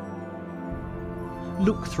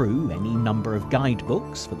 Look through any number of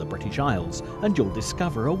guidebooks for the British Isles and you'll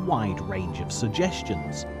discover a wide range of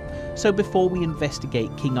suggestions. So before we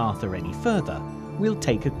investigate King Arthur any further, we'll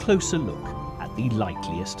take a closer look at the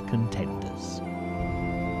likeliest contenders.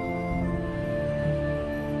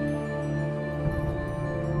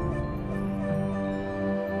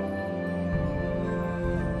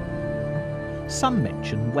 Some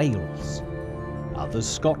mention Wales, others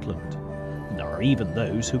Scotland. There are even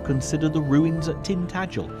those who consider the ruins at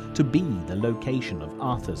Tintagel to be the location of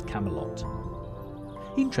Arthur's Camelot.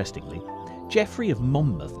 Interestingly, Geoffrey of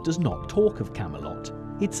Monmouth does not talk of Camelot,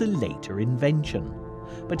 it's a later invention,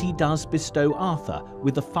 but he does bestow Arthur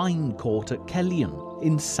with a fine court at Caerleon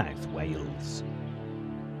in South Wales.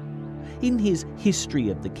 In his History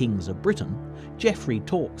of the Kings of Britain, Geoffrey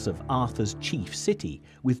talks of Arthur's chief city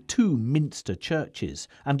with 2 minster churches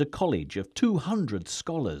and a college of 200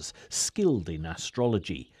 scholars skilled in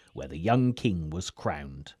astrology, where the young king was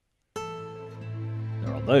crowned.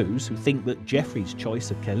 There are those who think that Geoffrey's choice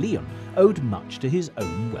of Caerleon owed much to his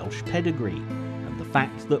own Welsh pedigree, and the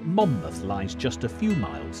fact that Monmouth lies just a few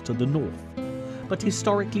miles to the north. But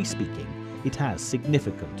historically speaking, it has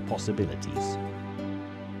significant possibilities.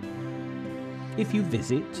 If you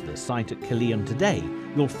visit the site at Caerleon today,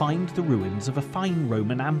 you'll find the ruins of a fine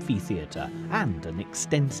Roman amphitheatre and an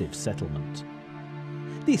extensive settlement.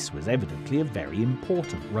 This was evidently a very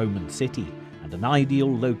important Roman city and an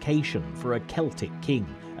ideal location for a Celtic king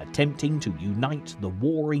attempting to unite the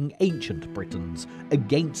warring ancient Britons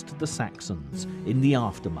against the Saxons in the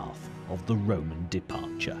aftermath of the Roman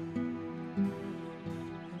departure.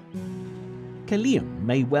 Caerleon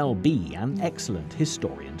may well be an excellent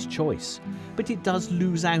historian's choice, but it does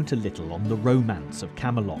lose out a little on the romance of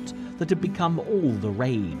Camelot that had become all the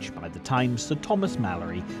rage by the time Sir Thomas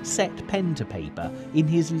Malory set pen to paper in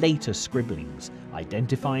his later scribblings,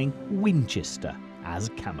 identifying Winchester as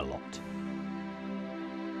Camelot.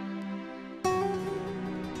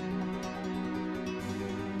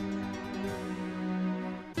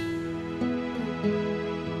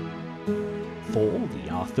 For the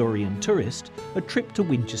Arthurian tourist, a trip to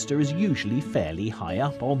Winchester is usually fairly high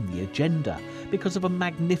up on the agenda because of a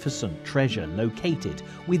magnificent treasure located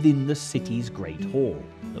within the city's Great Hall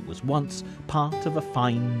that was once part of a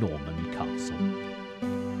fine Norman castle.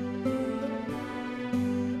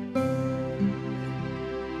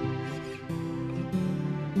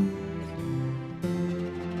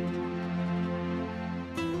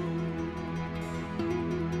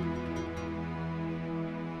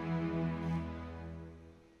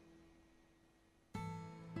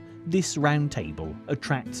 This round table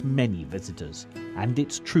attracts many visitors, and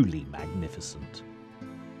it's truly magnificent.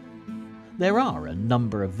 There are a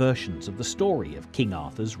number of versions of the story of King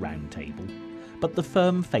Arthur's Round Table, but the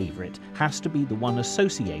firm favourite has to be the one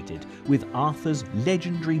associated with Arthur's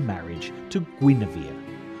legendary marriage to Guinevere,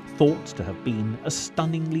 thought to have been a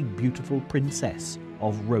stunningly beautiful princess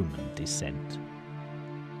of Roman descent.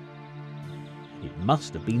 It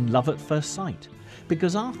must have been love at first sight,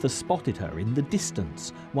 because Arthur spotted her in the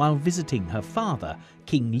distance while visiting her father,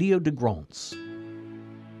 King Leodegrance.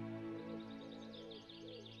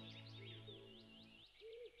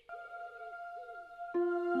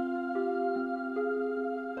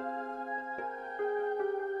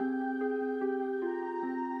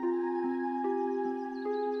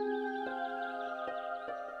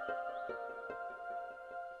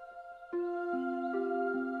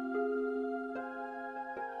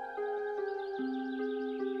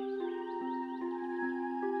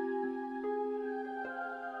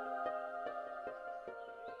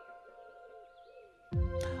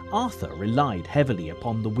 Arthur relied heavily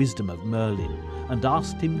upon the wisdom of Merlin and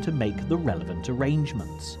asked him to make the relevant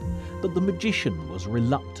arrangements, but the magician was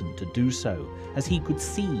reluctant to do so, as he could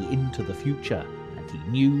see into the future and he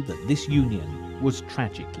knew that this union was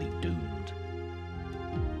tragically doomed.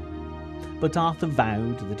 But Arthur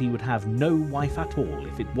vowed that he would have no wife at all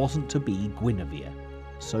if it wasn't to be Guinevere,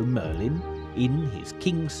 so Merlin, in his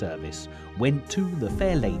king's service, went to the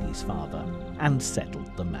fair lady's father and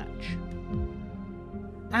settled the match.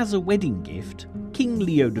 As a wedding gift, King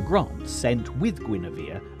Leodegrance sent with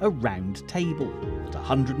Guinevere a round table that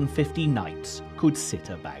 150 knights could sit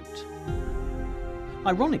about.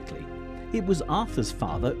 Ironically, it was Arthur's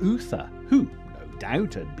father Uther who, no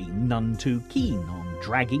doubt, had been none too keen on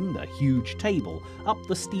dragging the huge table up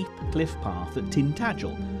the steep cliff path at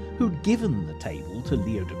Tintagel, who'd given the table to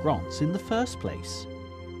Leodegrance in the first place.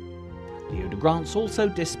 Leodegrance also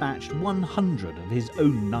dispatched 100 of his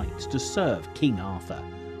own knights to serve King Arthur,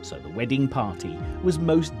 so the wedding party was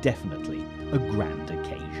most definitely a grand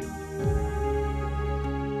occasion.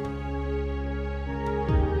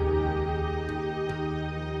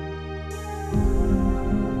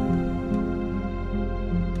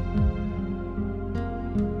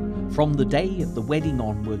 From the day of the wedding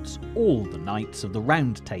onwards, all the knights of the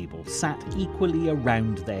Round Table sat equally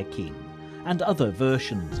around their king, and other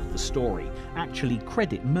versions of the story actually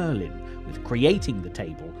credit Merlin with creating the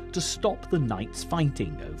table to stop the knights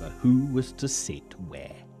fighting over who was to sit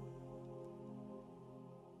where.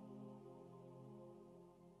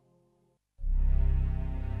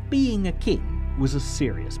 Being a king was a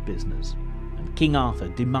serious business, and King Arthur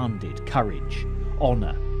demanded courage,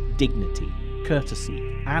 honour, dignity, courtesy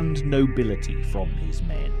and nobility from his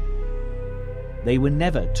men. They were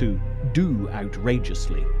never to do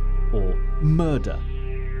outrageously or murder,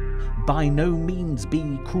 by no means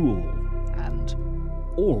be cruel, and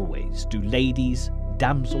always do ladies,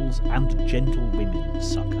 damsels and gentlewomen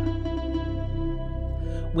succour.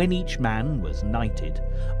 When each man was knighted,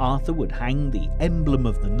 Arthur would hang the emblem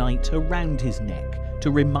of the knight around his neck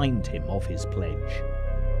to remind him of his pledge.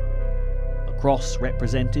 The cross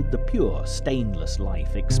represented the pure, stainless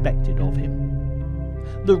life expected of him.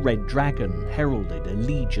 The red dragon heralded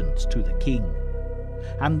allegiance to the king,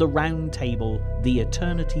 and the Round Table the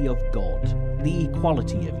eternity of God, the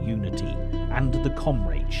equality of unity, and the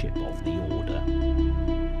comradeship of the order.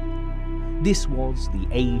 This was the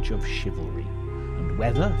age of chivalry, and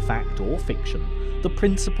whether fact or fiction, the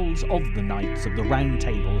principles of the Knights of the Round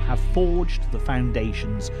Table have forged the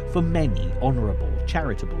foundations for many honourable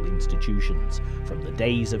charitable institutions from the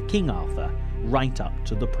days of King Arthur right up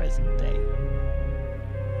to the present day.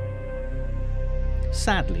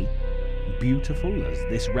 Sadly, beautiful as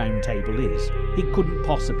this Round Table is, it couldn't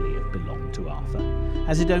possibly have belonged to Arthur,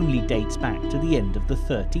 as it only dates back to the end of the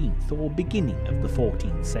 13th or beginning of the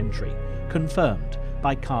 14th century, confirmed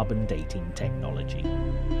by carbon dating technology.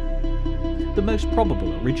 The most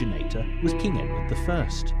probable originator was King Edward I,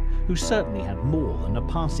 who certainly had more than a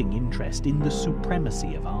passing interest in the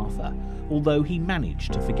supremacy of Arthur, although he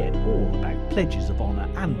managed to forget all about pledges of honour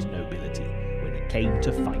and nobility when it came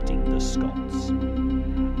to fighting the Scots.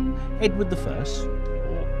 Edward I,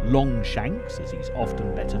 or Longshanks as he's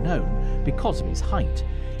often better known because of his height,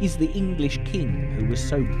 is the English king who was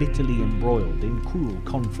so bitterly embroiled in cruel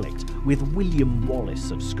conflict with William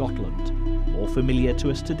Wallace of Scotland, more familiar to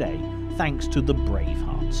us today thanks to the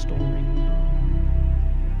Braveheart story.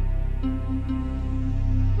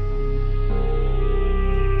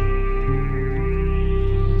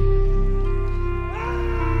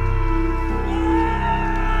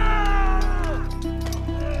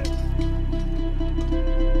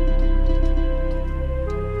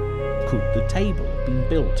 Could the table have been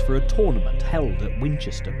built for a tournament held at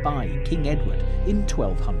Winchester by King Edward in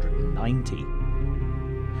 1290?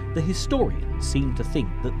 The historians seem to think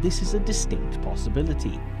that this is a distinct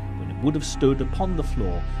possibility, when it would have stood upon the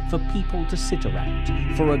floor for people to sit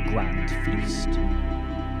around for a grand feast.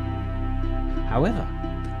 However,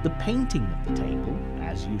 the painting of the table,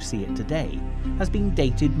 as you see it today, has been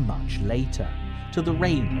dated much later, to the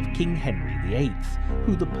reign of King Henry VIII,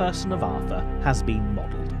 who the person of Arthur has been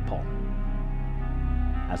modelled upon.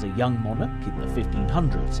 As a young monarch in the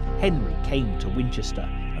 1500s, Henry came to Winchester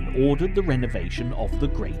and ordered the renovation of the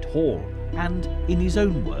Great Hall, and, in his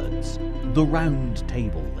own words, the Round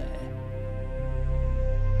Table there.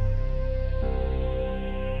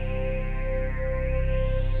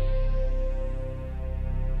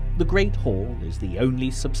 The Great Hall is the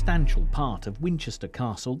only substantial part of Winchester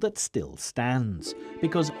Castle that still stands,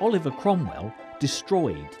 because Oliver Cromwell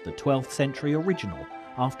destroyed the 12th century original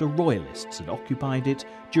after Royalists had occupied it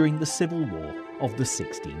during the Civil War of the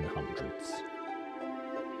 1600s.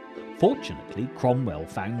 Fortunately, Cromwell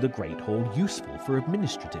found the Great Hall useful for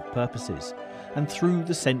administrative purposes, and through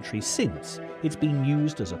the centuries since, it's been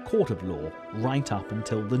used as a court of law right up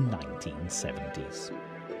until the 1970s.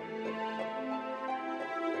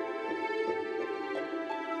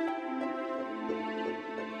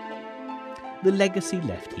 The legacy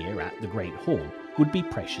left here at the Great Hall would be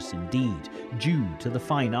precious indeed, due to the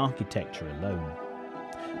fine architecture alone.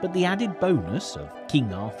 But the added bonus of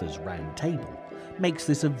King Arthur's Round Table makes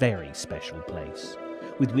this a very special place,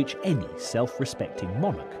 with which any self-respecting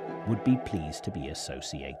monarch would be pleased to be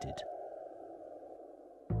associated.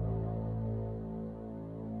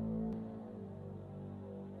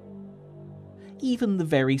 Even the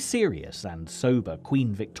very serious and sober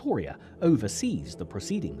Queen Victoria oversees the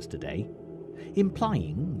proceedings today,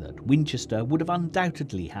 implying that Winchester would have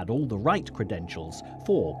undoubtedly had all the right credentials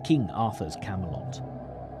for King Arthur's Camelot.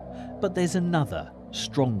 But there's another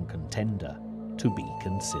strong contender to be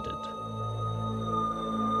considered.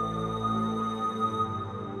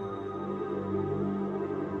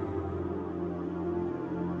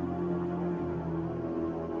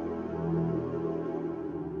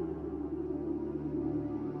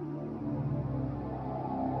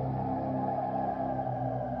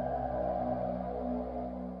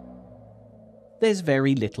 There's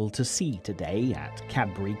very little to see today at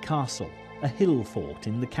Cadbury Castle, a hill fort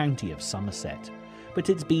in the county of Somerset, but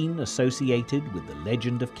it's been associated with the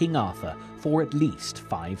legend of King Arthur for at least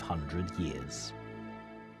 500 years.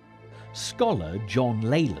 Scholar John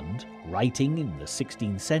Leyland, writing in the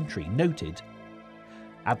 16th century, noted,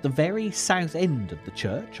 "At the very south end of the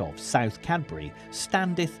church of South Cadbury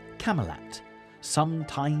standeth Camelot,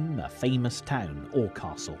 sometime a famous town or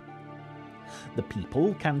castle. The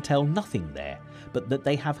people can tell nothing there, but that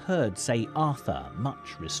they have heard say Arthur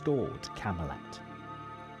much restored Camelot."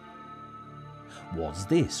 Was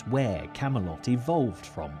this where Camelot evolved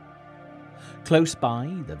from? Close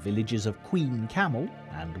by, the villages of Queen Camel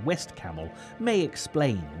and West Camel may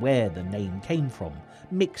explain where the name came from,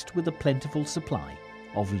 mixed with a plentiful supply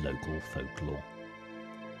of local folklore.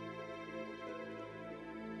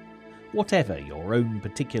 Whatever your own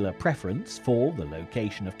particular preference for the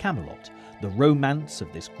location of Camelot, the romance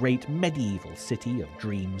of this great medieval city of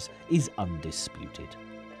dreams is undisputed.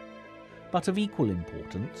 But of equal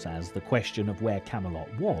importance as the question of where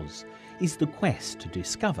Camelot was, is the quest to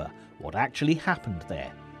discover what actually happened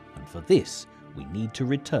there, and for this we need to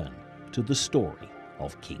return to the story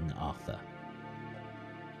of King Arthur.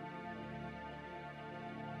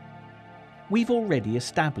 We've already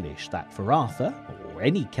established that for Arthur, or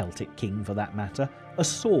any Celtic king for that matter, a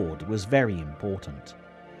sword was very important.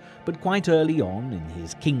 But quite early on in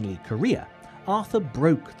his kingly career, Arthur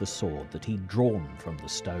broke the sword that he'd drawn from the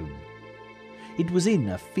stone. It was in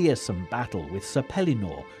a fearsome battle with Sir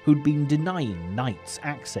Pellinore, who'd been denying knights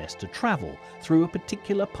access to travel through a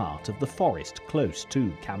particular part of the forest close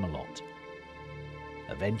to Camelot.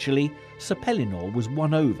 Eventually, Sir Pellinore was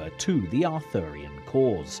won over to the Arthurian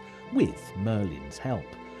cause, with Merlin's help.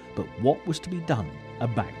 But what was to be done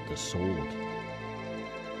about the sword?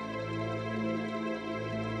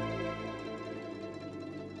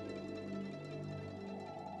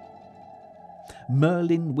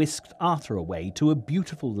 Merlin whisked Arthur away to a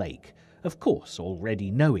beautiful lake, of course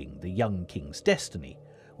already knowing the young king's destiny,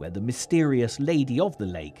 where the mysterious Lady of the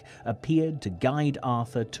Lake appeared to guide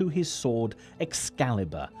Arthur to his sword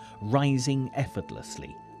Excalibur, rising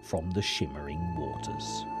effortlessly from the shimmering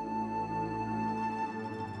waters.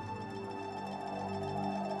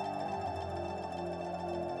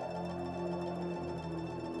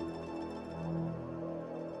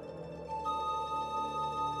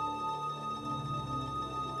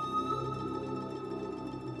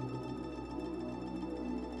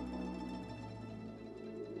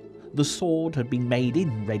 The sword had been made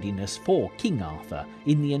in readiness for King Arthur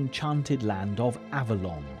in the enchanted land of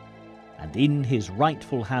Avalon, and in his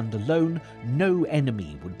rightful hand alone no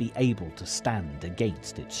enemy would be able to stand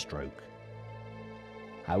against its stroke.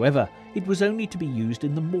 However, it was only to be used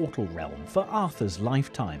in the mortal realm for Arthur's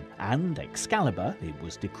lifetime, and Excalibur, it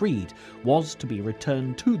was decreed, was to be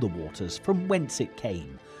returned to the waters from whence it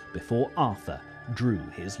came, before Arthur drew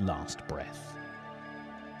his last breath.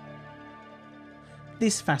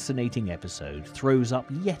 This fascinating episode throws up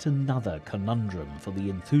yet another conundrum for the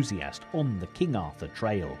enthusiast on the King Arthur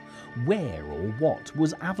trail. Where or what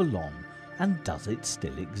was Avalon, and does it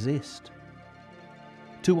still exist?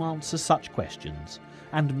 To answer such questions,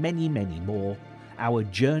 and many, many more, our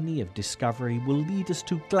journey of discovery will lead us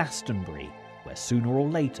to Glastonbury, where sooner or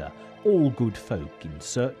later all good folk in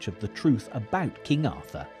search of the truth about King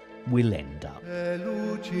Arthur will end up.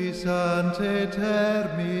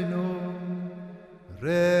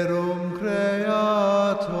 Rerum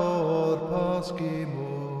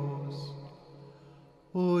poscimus,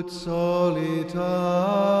 ut solita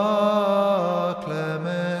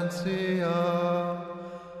clementia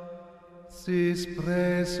sis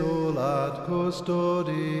preso ad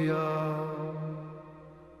custodia.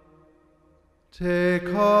 Te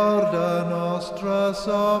corda nostra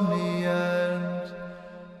somnient,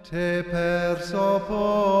 te per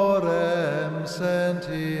soporem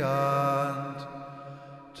sentiant,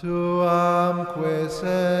 tuamque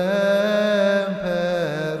semper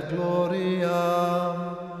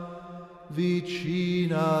gloriam,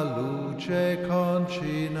 vicina luce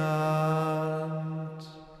concinant.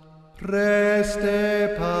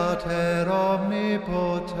 Preste Pater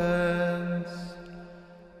omnipotens,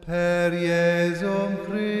 per Iesum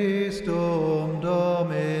Christum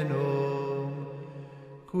Dominum,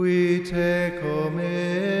 qui tecum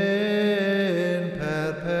in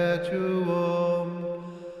perpetuum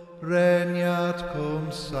regnat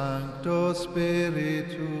cum Sancto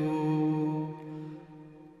Spiritu.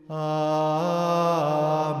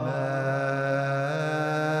 Amen.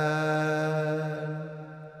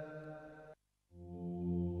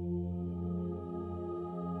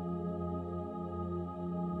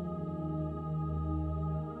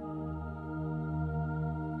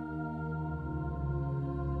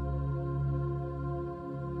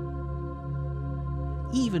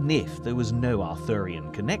 Even if there was no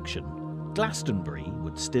Arthurian connection, Glastonbury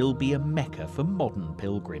would still be a mecca for modern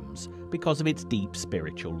pilgrims because of its deep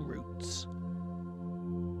spiritual roots.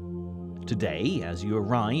 Today, as you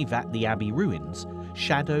arrive at the Abbey ruins,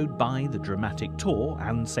 shadowed by the dramatic Tor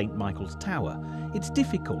and St. Michael's Tower, it's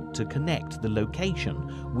difficult to connect the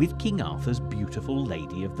location with King Arthur's beautiful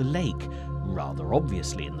Lady of the Lake, rather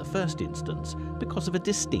obviously in the first instance because of a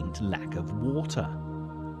distinct lack of water.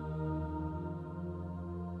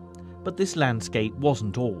 But this landscape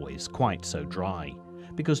wasn't always quite so dry,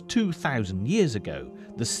 because 2,000 years ago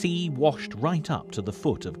the sea washed right up to the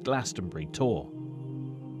foot of Glastonbury Tor.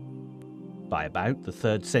 By about the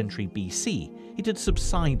 3rd century BC, it had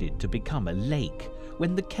subsided to become a lake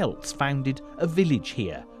when the Celts founded a village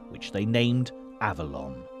here, which they named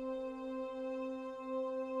Avalon.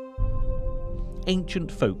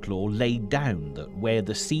 Ancient folklore laid down that where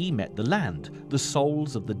the sea met the land, the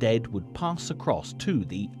souls of the dead would pass across to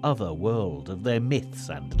the other world of their myths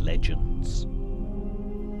and legends.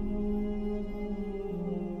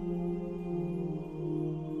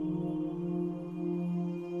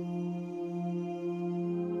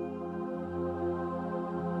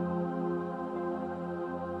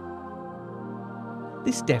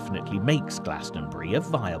 This definitely makes Glastonbury a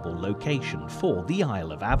viable location for the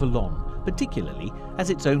Isle of Avalon, particularly as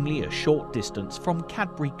it's only a short distance from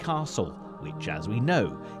Cadbury Castle, which, as we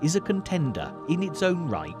know, is a contender in its own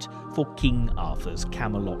right for King Arthur's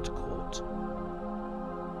Camelot court.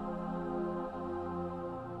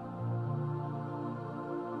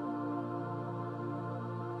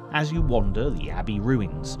 As you wander the Abbey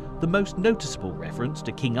ruins, the most noticeable reference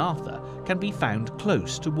to King Arthur can be found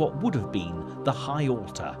close to what would have been the high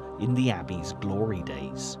altar in the Abbey's glory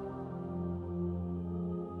days.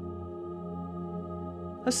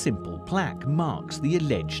 A simple plaque marks the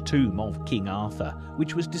alleged tomb of King Arthur,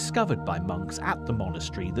 which was discovered by monks at the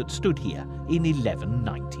monastery that stood here in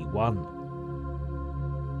 1191.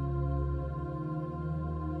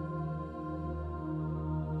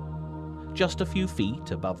 Just a few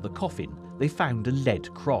feet above the coffin, they found a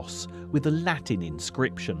lead cross with a Latin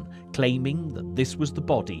inscription claiming that this was the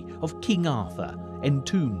body of King Arthur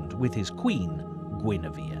entombed with his queen,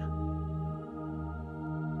 Guinevere.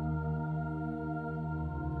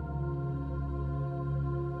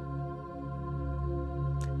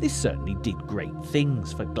 This certainly did great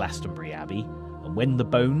things for Glastonbury Abbey, and when the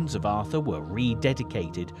bones of Arthur were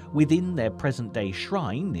rededicated within their present-day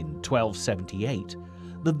shrine in 1278,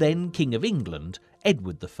 the then King of England,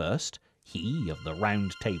 Edward I, he of the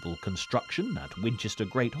Round Table construction at Winchester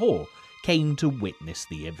Great Hall, came to witness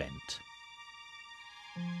the event.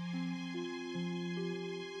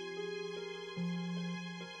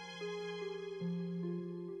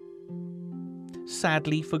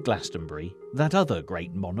 Sadly for Glastonbury, that other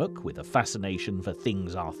great monarch with a fascination for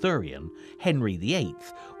things Arthurian, Henry VIII,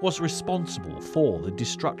 was responsible for the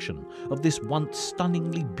destruction of this once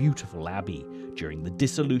stunningly beautiful abbey during the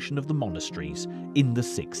dissolution of the monasteries in the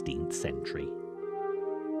 16th century.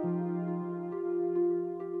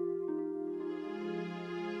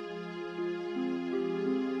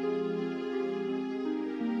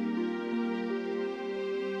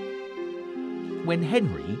 When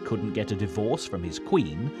Henry couldn't get a divorce from his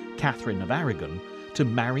queen, Catherine of Aragon, to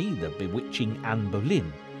marry the bewitching Anne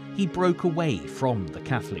Boleyn, he broke away from the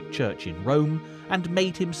Catholic Church in Rome and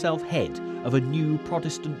made himself head of a new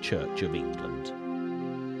Protestant Church of England.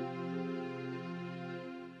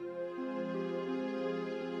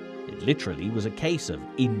 It literally was a case of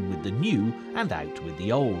in with the new and out with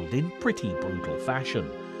the old in pretty brutal fashion,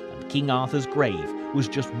 and King Arthur's grave was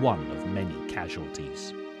just one of many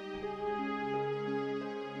casualties.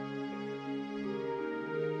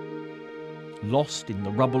 Lost in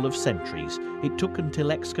the rubble of centuries, it took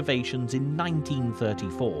until excavations in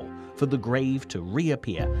 1934 for the grave to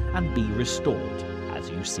reappear and be restored as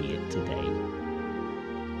you see it today.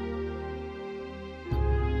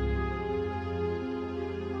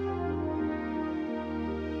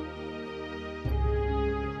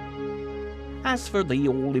 As for the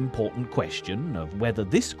all-important question of whether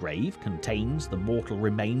this grave contains the mortal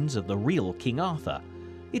remains of the real King Arthur,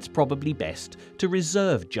 it's probably best to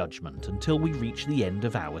reserve judgment until we reach the end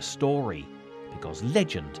of our story, because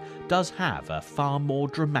legend does have a far more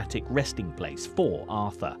dramatic resting place for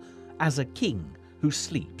Arthur, as a king who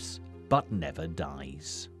sleeps but never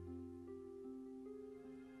dies.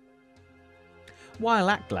 While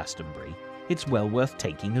at Glastonbury, it's well worth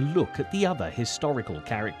taking a look at the other historical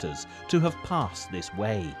characters to have passed this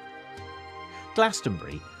way.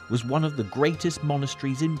 Glastonbury was one of the greatest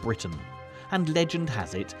monasteries in Britain, and legend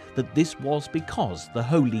has it that this was because the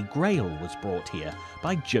Holy Grail was brought here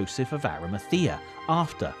by Joseph of Arimathea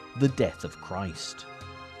after the death of Christ.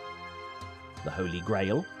 The Holy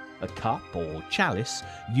Grail, a cup or chalice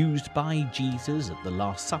used by Jesus at the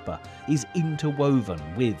Last Supper, is interwoven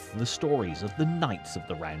with the stories of the Knights of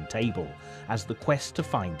the Round Table, as the quest to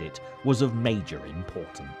find it was of major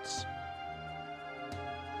importance.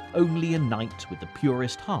 Only a knight with the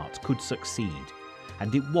purest heart could succeed,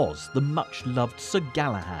 and it was the much-loved Sir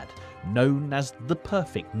Galahad, known as the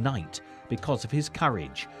Perfect Knight because of his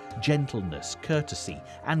courage, gentleness, courtesy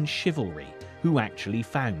and chivalry, who actually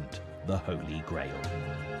found the Holy Grail.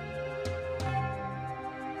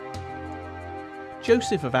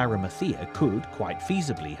 Joseph of Arimathea could quite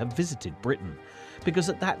feasibly have visited Britain, because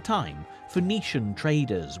at that time Phoenician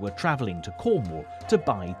traders were travelling to Cornwall to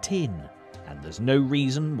buy tin, and there's no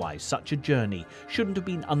reason why such a journey shouldn't have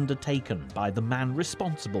been undertaken by the man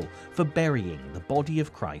responsible for burying the body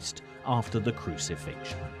of Christ after the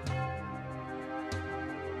crucifixion.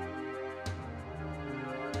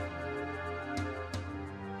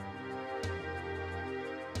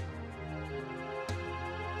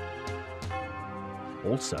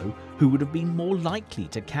 Also, who would have been more likely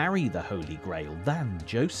to carry the Holy Grail than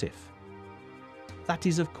Joseph? That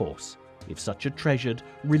is, of course, if such a treasured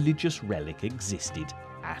religious relic existed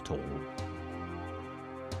at all.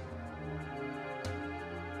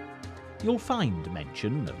 You'll find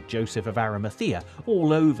mention of Joseph of Arimathea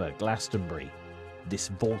all over Glastonbury. This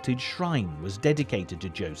vaulted shrine was dedicated to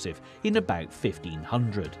Joseph in about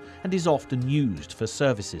 1500 and is often used for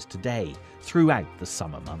services today throughout the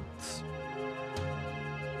summer months.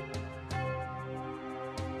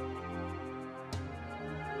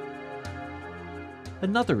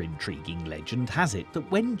 Another intriguing legend has it that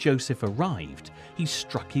when Joseph arrived, he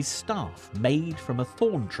struck his staff made from a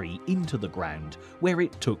thorn tree into the ground, where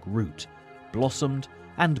it took root, blossomed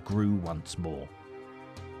and grew once more.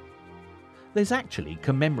 There's actually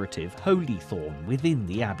commemorative holy thorn within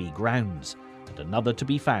the abbey grounds, and another to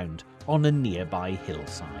be found on a nearby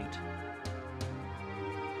hillside.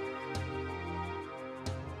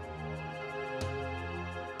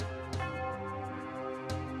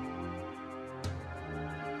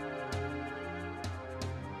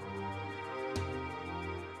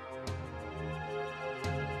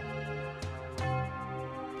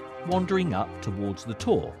 Wandering up towards the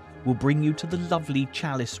Tor will bring you to the lovely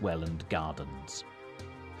Chalice Well and Gardens.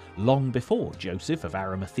 Long before Joseph of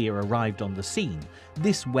Arimathea arrived on the scene,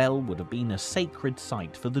 this well would have been a sacred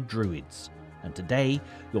site for the Druids, and today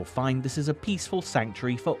you'll find this is a peaceful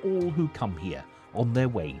sanctuary for all who come here on their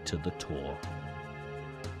way to the Tor.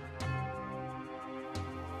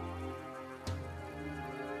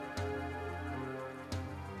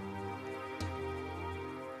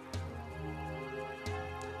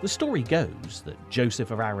 The story goes that Joseph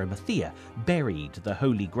of Arimathea buried the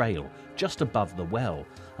Holy Grail just above the well,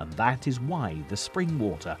 and that is why the spring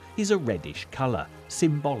water is a reddish colour,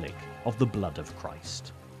 symbolic of the blood of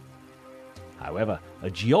Christ. However, a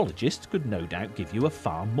geologist could no doubt give you a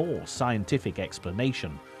far more scientific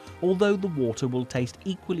explanation, although the water will taste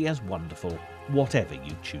equally as wonderful, whatever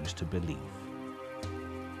you choose to believe.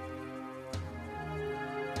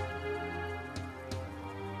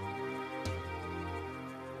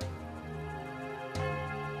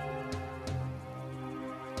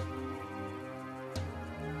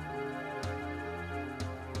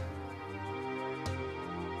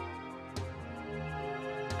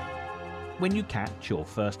 When you catch your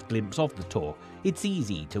first glimpse of the Tor, it's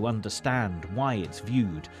easy to understand why it's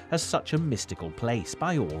viewed as such a mystical place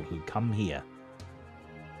by all who come here.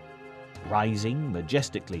 Rising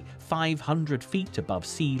majestically 500 feet above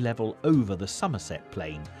sea level over the Somerset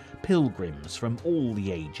Plain, pilgrims from all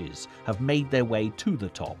the ages have made their way to the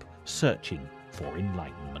top, searching for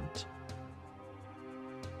enlightenment.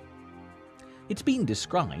 It's been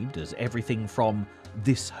described as everything from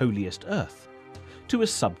this holiest earth to a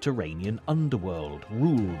subterranean underworld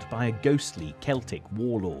ruled by a ghostly Celtic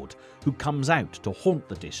warlord who comes out to haunt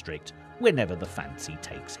the district whenever the fancy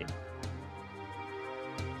takes him.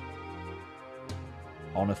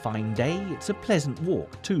 On a fine day, it's a pleasant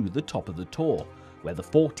walk to the top of the Tor, where the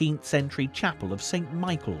 14th century chapel of St.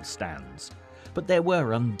 Michael stands. But there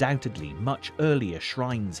were undoubtedly much earlier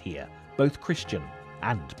shrines here, both Christian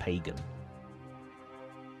and pagan.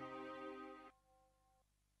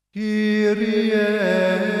 Kyrie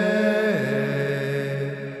eleison.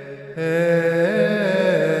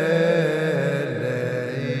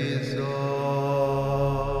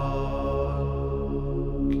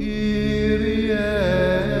 Kyrie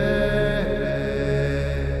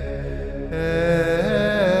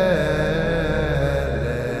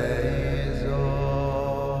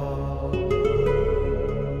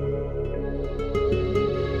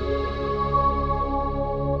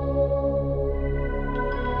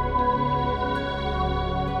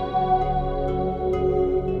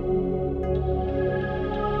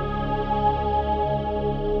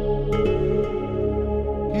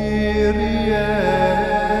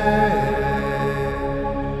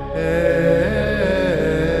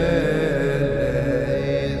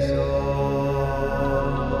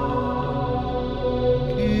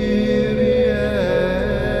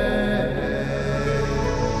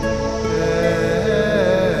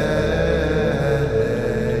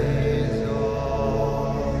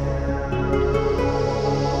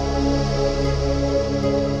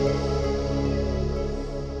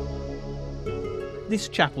This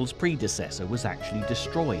chapel's predecessor was actually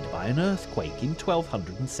destroyed by an earthquake in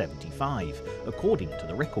 1275, according to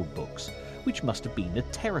the record books, which must have been a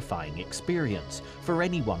terrifying experience for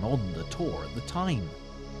anyone on the Tor at the time.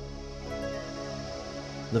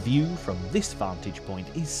 The view from this vantage point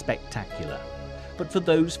is spectacular, but for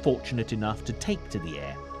those fortunate enough to take to the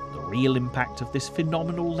air, the real impact of this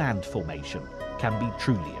phenomenal land formation can be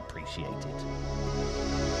truly appreciated.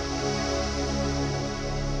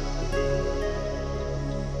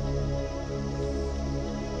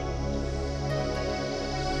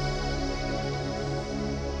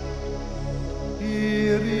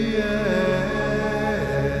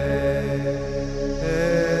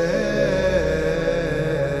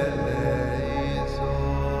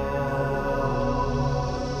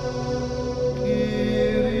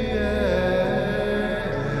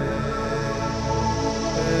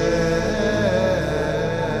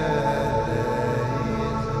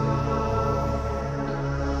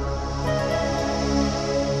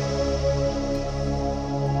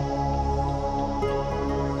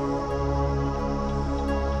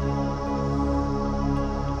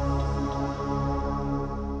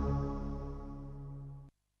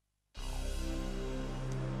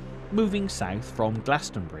 Moving south from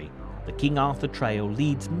Glastonbury, the King Arthur Trail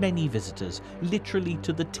leads many visitors literally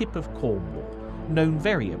to the tip of Cornwall, known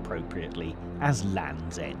very appropriately as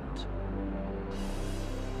Land's End.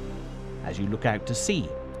 As you look out to sea,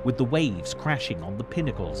 with the waves crashing on the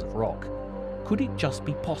pinnacles of rock, could it just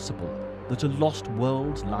be possible that a lost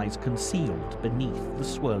world lies concealed beneath the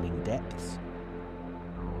swirling depths?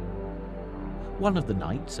 One of the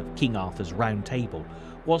knights of King Arthur's Round Table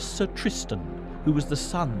was Sir Tristan, who was the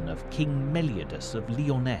son of King Meliadus of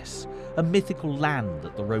Lyonesse, a mythical land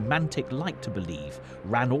that the romantic like to believe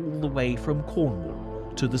ran all the way from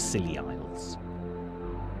Cornwall to the Scilly Isles.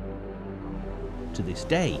 To this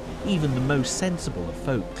day, even the most sensible of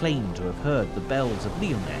folk claim to have heard the bells of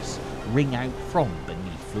Lyonesse ring out from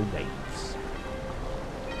beneath the waves.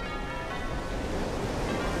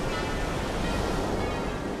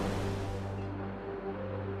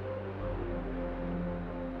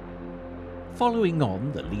 Following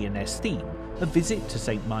on the Lyonesse theme, a visit to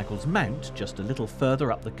St Michael's Mount, just a little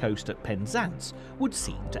further up the coast at Penzance, would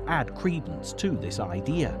seem to add credence to this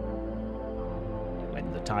idea.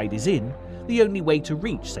 When the tide is in, the only way to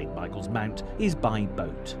reach St Michael's Mount is by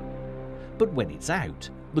boat. But when it's out,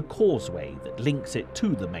 the causeway that links it to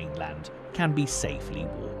the mainland can be safely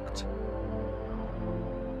walked.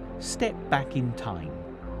 Step back in time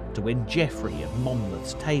to when Geoffrey of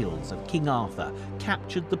Monmouth's tales of King Arthur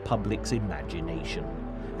captured the public's imagination,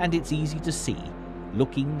 and it's easy to see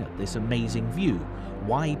looking at this amazing view,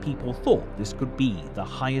 why people thought this could be the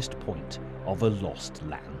highest point of a lost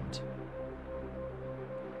land.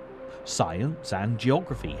 Science and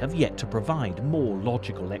geography have yet to provide more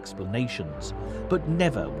logical explanations, but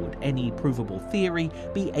never would any provable theory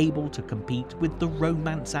be able to compete with the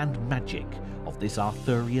romance and magic of this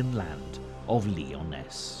Arthurian land of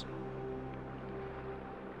Lyonesse.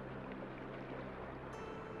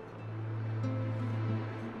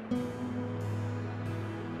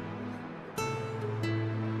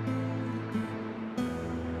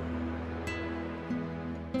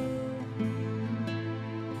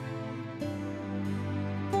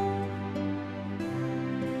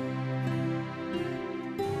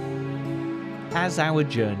 As our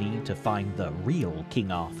journey to find the real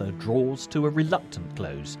King Arthur draws to a reluctant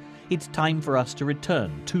close, it's time for us to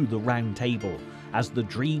return to the Round Table as the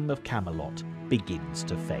dream of Camelot begins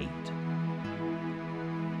to fade.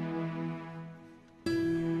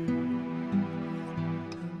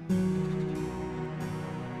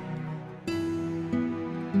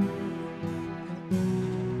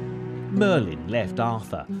 Merlin left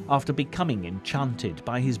Arthur after becoming enchanted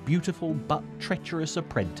by his beautiful but treacherous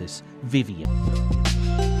apprentice, Vivien.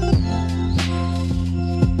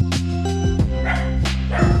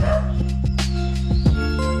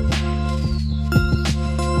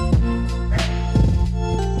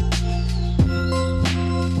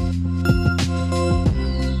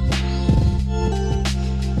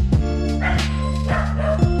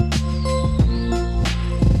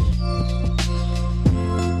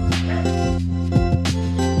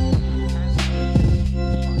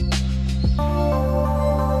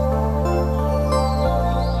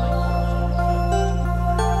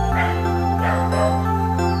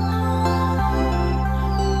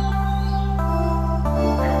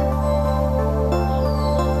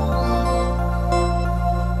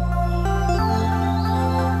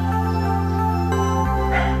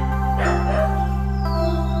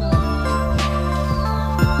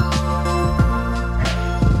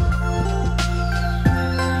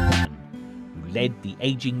 Led the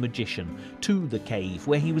aging magician to the cave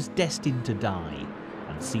where he was destined to die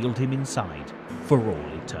and sealed him inside for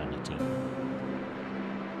all eternity.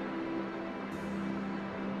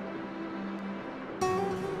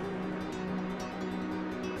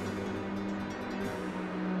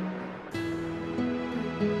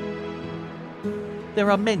 There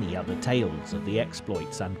are many other tales of the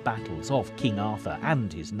exploits and battles of King Arthur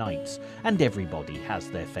and his knights, and everybody has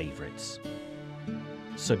their favourites.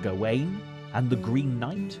 Sir Gawain and the Green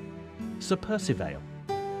Knight, Sir Percival,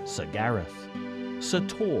 Sir Gareth, Sir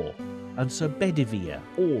Tor and Sir Bedivere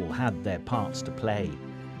all had their parts to play,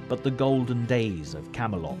 but the golden days of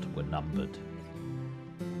Camelot were numbered.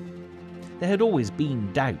 There had always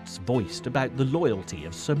been doubts voiced about the loyalty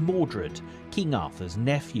of Sir Mordred, King Arthur's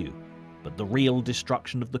nephew, but the real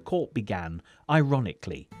destruction of the court began,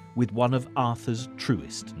 ironically, with one of Arthur's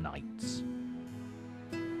truest knights.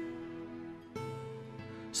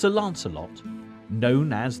 Sir Lancelot,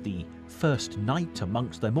 known as the first knight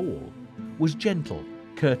amongst them all, was gentle,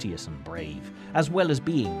 courteous and brave, as well as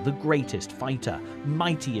being the greatest fighter,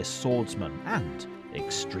 mightiest swordsman, and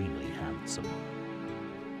extremely handsome.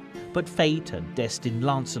 But fate had destined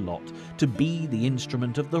Lancelot to be the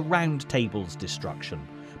instrument of the Round Table's destruction,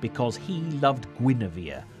 because he loved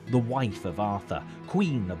Guinevere, the wife of Arthur,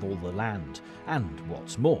 queen of all the land, and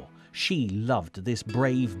what's more, she loved this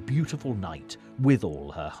brave, beautiful knight with all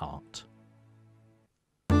her heart.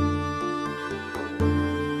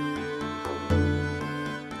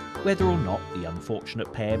 Whether or not the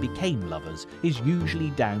unfortunate pair became lovers is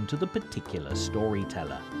usually down to the particular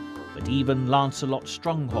storyteller, but even Lancelot's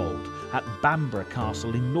stronghold at Bamborough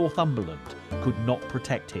Castle in Northumberland could not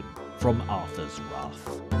protect him from Arthur's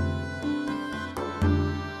wrath.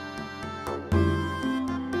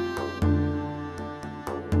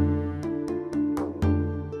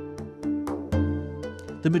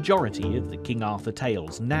 The majority of the King Arthur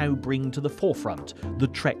tales now bring to the forefront the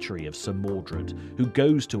treachery of Sir Mordred, who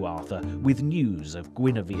goes to Arthur with news of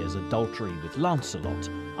Guinevere's adultery with Lancelot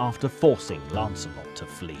after forcing Lancelot to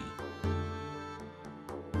flee.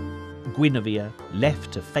 Guinevere,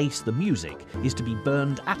 left to face the music, is to be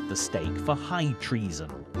burned at the stake for high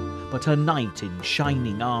treason. But her knight in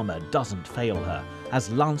shining armour doesn't fail her,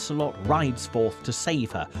 as Lancelot rides forth to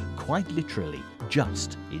save her, quite literally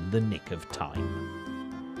just in the nick of time.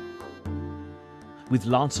 With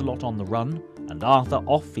Lancelot on the run, and Arthur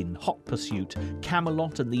off in hot pursuit,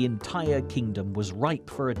 Camelot and the entire kingdom was ripe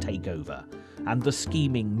for a takeover, and the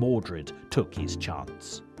scheming Mordred took his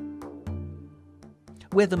chance.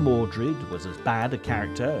 Whether Mordred was as bad a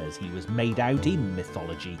character as he was made out in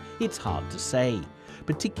mythology, it's hard to say,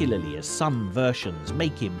 particularly as some versions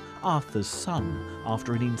make him Arthur's son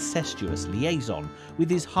after an incestuous liaison with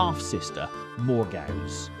his half-sister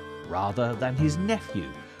Morgause, rather than his nephew,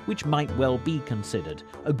 which might well be considered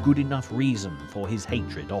a good enough reason for his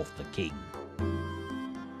hatred of the king.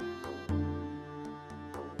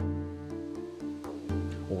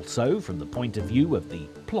 Also, from the point of view of the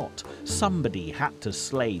plot, somebody had to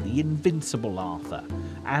slay the invincible Arthur,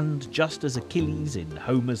 and just as Achilles in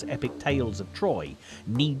Homer's epic tales of Troy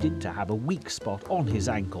needed to have a weak spot on his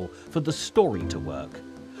ankle for the story to work,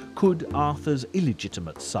 could Arthur's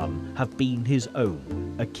illegitimate son have been his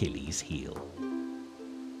own Achilles' heel?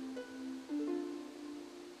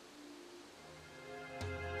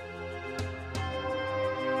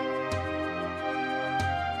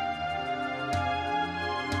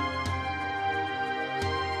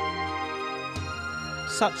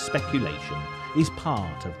 Such speculation is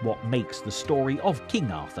part of what makes the story of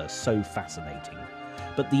King Arthur so fascinating,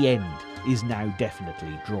 but the end is now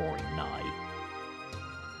definitely drawing nigh.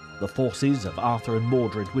 The forces of Arthur and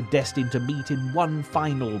Mordred were destined to meet in one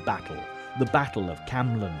final battle, the Battle of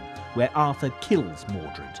Camlan, where Arthur kills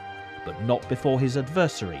Mordred, but not before his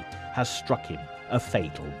adversary has struck him a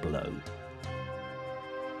fatal blow.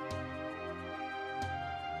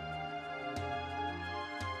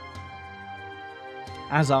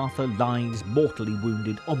 As Arthur lies mortally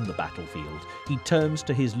wounded on the battlefield, he turns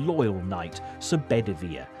to his loyal knight, Sir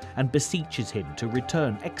Bedivere, and beseeches him to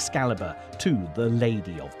return Excalibur to the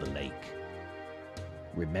Lady of the Lake.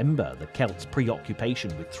 Remember the Celts'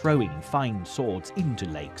 preoccupation with throwing fine swords into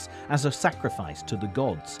lakes as a sacrifice to the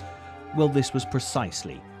gods? Well, this was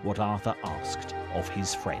precisely what Arthur asked of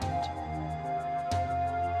his friend.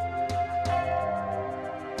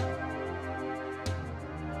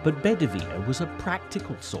 But Bedivere was a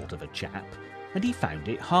practical sort of a chap, and he found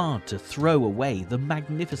it hard to throw away the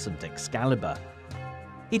magnificent Excalibur.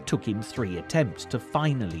 It took him 3 attempts to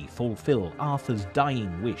finally fulfill Arthur's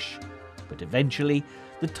dying wish, but eventually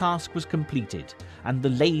the task was completed, and the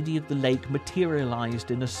Lady of the Lake materialised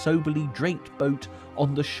in a soberly draped boat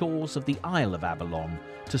on the shores of the Isle of Avalon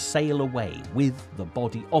to sail away with the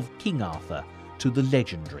body of King Arthur to the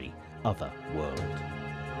legendary other world.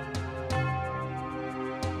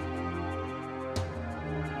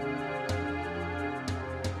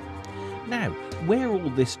 Now, where all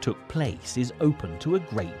this took place is open to a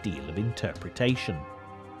great deal of interpretation.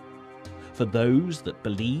 For those that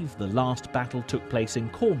believe the last battle took place in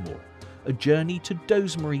Cornwall, a journey to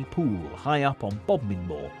Doesmarie Pool high up on Bodmin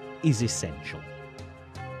Moor is essential.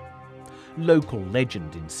 Local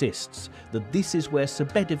legend insists that this is where Sir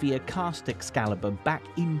Bedivere cast Excalibur back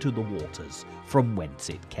into the waters from whence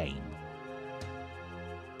it came.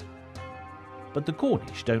 But the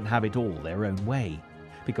Cornish don't have it all their own way,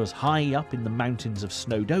 because high up in the mountains of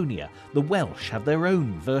Snowdonia, the Welsh have their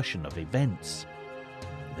own version of events.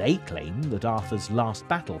 They claim that Arthur's last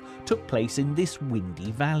battle took place in this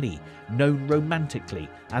windy valley, known romantically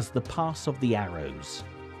as the Pass of the Arrows,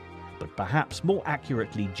 but perhaps more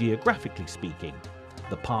accurately geographically speaking,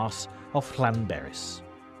 the Pass of Llanberis.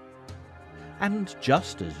 And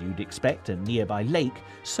just as you'd expect, a nearby lake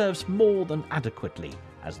serves more than adequately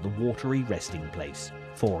as the watery resting place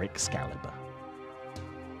for Excalibur.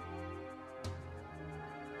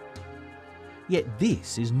 Yet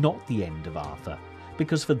this is not the end of Arthur,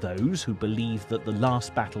 because for those who believe that the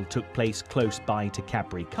last battle took place close by to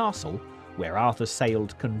Cadbury Castle, where Arthur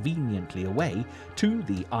sailed conveniently away to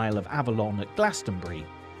the Isle of Avalon at Glastonbury,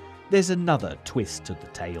 there's another twist to the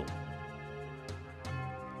tale.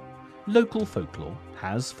 Local folklore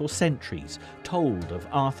has for centuries told of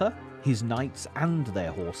Arthur, his knights and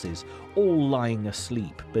their horses all lying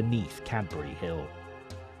asleep beneath Cadbury Hill.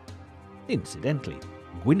 Incidentally,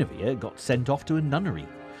 Guinevere got sent off to a nunnery,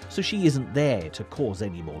 so she isn't there to cause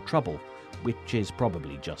any more trouble, which is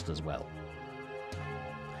probably just as well.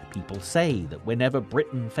 People say that whenever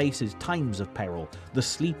Britain faces times of peril, the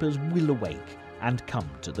sleepers will awake and come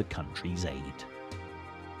to the country's aid.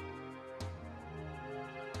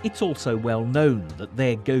 It's also well known that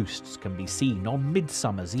their ghosts can be seen on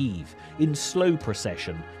Midsummer's Eve in slow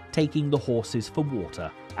procession taking the horses for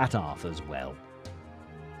water at Arthur's Well.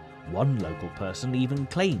 One local person even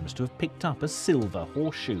claims to have picked up a silver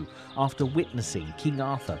horseshoe after witnessing King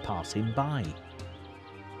Arthur pass him by.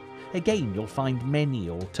 Again, you'll find many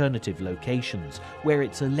alternative locations where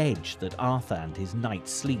it's alleged that Arthur and his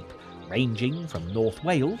knights sleep, ranging from North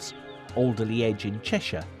Wales, Alderley Edge in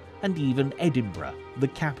Cheshire, and even Edinburgh, the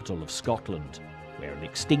capital of Scotland, where an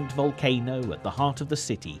extinct volcano at the heart of the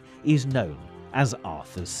city is known as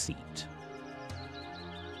Arthur's Seat.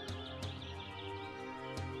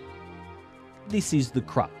 This is the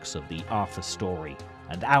crux of the Arthur story,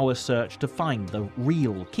 and our search to find the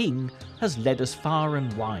real king has led us far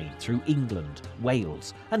and wide through England,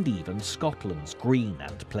 Wales, and even Scotland's green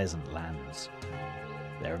and pleasant lands.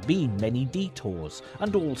 There have been many detours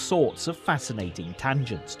and all sorts of fascinating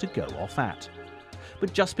tangents to go off at.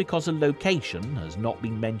 But just because a location has not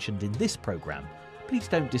been mentioned in this programme, please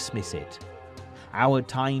don't dismiss it. Our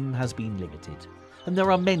time has been limited, and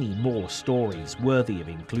there are many more stories worthy of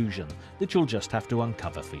inclusion that you'll just have to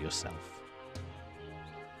uncover for yourself.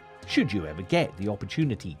 Should you ever get the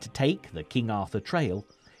opportunity to take the King Arthur trail,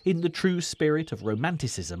 in the true spirit of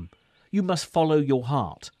romanticism, you must follow your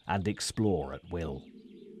heart and explore at will.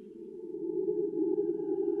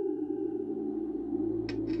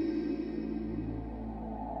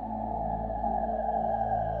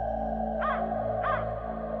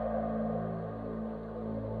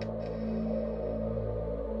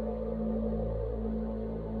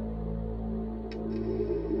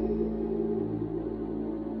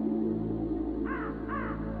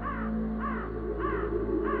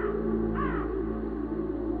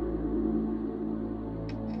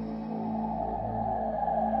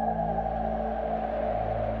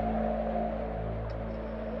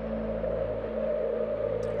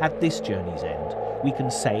 At this journey's end, we can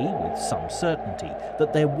say with some certainty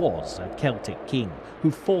that there was a Celtic king who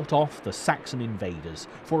fought off the Saxon invaders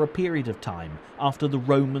for a period of time after the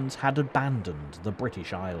Romans had abandoned the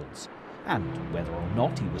British Isles. And whether or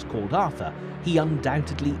not he was called Arthur, he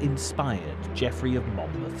undoubtedly inspired Geoffrey of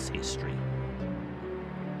Monmouth's history.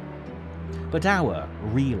 But our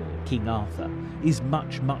real King Arthur is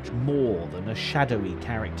much, much more than a shadowy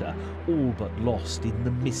character all but lost in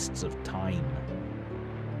the mists of time.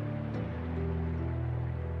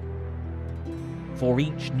 For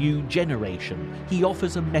each new generation, he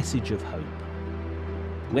offers a message of hope.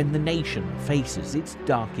 When the nation faces its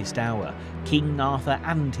darkest hour, King Arthur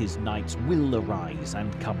and his knights will arise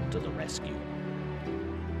and come to the rescue.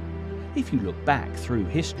 If you look back through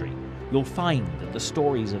history, you'll find that the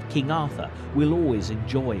stories of King Arthur will always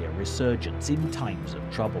enjoy a resurgence in times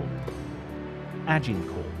of trouble.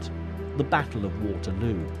 Agincourt, the Battle of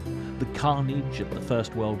Waterloo, the carnage of the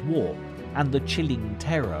First World War, and the chilling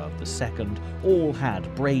terror of the Second all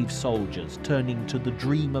had brave soldiers turning to the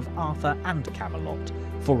dream of Arthur and Camelot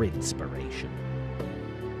for inspiration.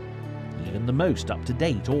 Even the most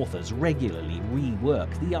up-to-date authors regularly rework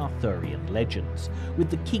the Arthurian legends, with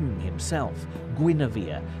the king himself,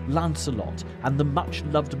 Guinevere, Lancelot, and the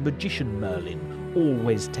much-loved magician Merlin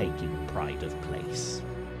always taking pride of place.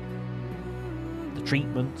 The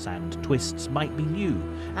treatments and twists might be new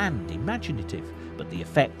and imaginative, but the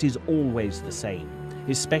effect is always the same,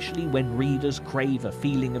 especially when readers crave a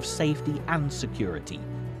feeling of safety and security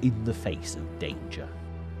in the face of danger.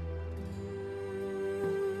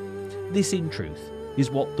 This, in truth,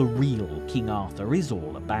 is what the real King Arthur is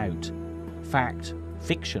all about. Fact,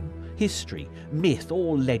 fiction, history, myth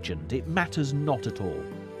or legend, it matters not at all,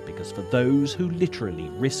 because for those who literally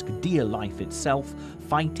risk dear life itself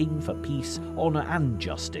fighting for peace, honour and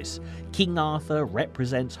justice, King Arthur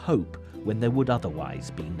represents hope when there would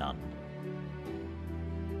otherwise be none.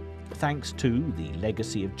 Thanks to the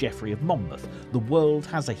legacy of Geoffrey of Monmouth, the world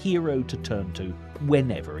has a hero to turn to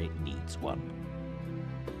whenever it needs one.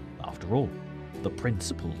 After all, the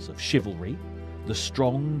principles of chivalry, the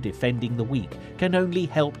strong defending the weak, can only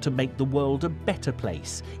help to make the world a better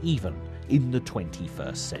place, even in the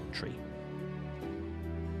 21st century.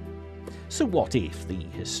 So what if the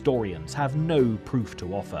historians have no proof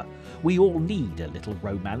to offer? We all need a little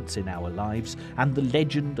romance in our lives, and the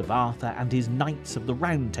legend of Arthur and his Knights of the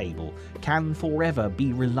Round Table can forever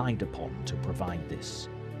be relied upon to provide this.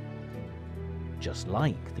 Just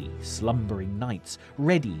like the slumbering knights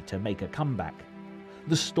ready to make a comeback,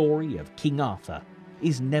 the story of King Arthur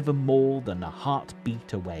is never more than a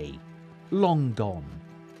heartbeat away, long gone,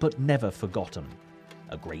 but never forgotten,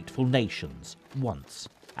 a grateful nation's once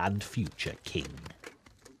and future king.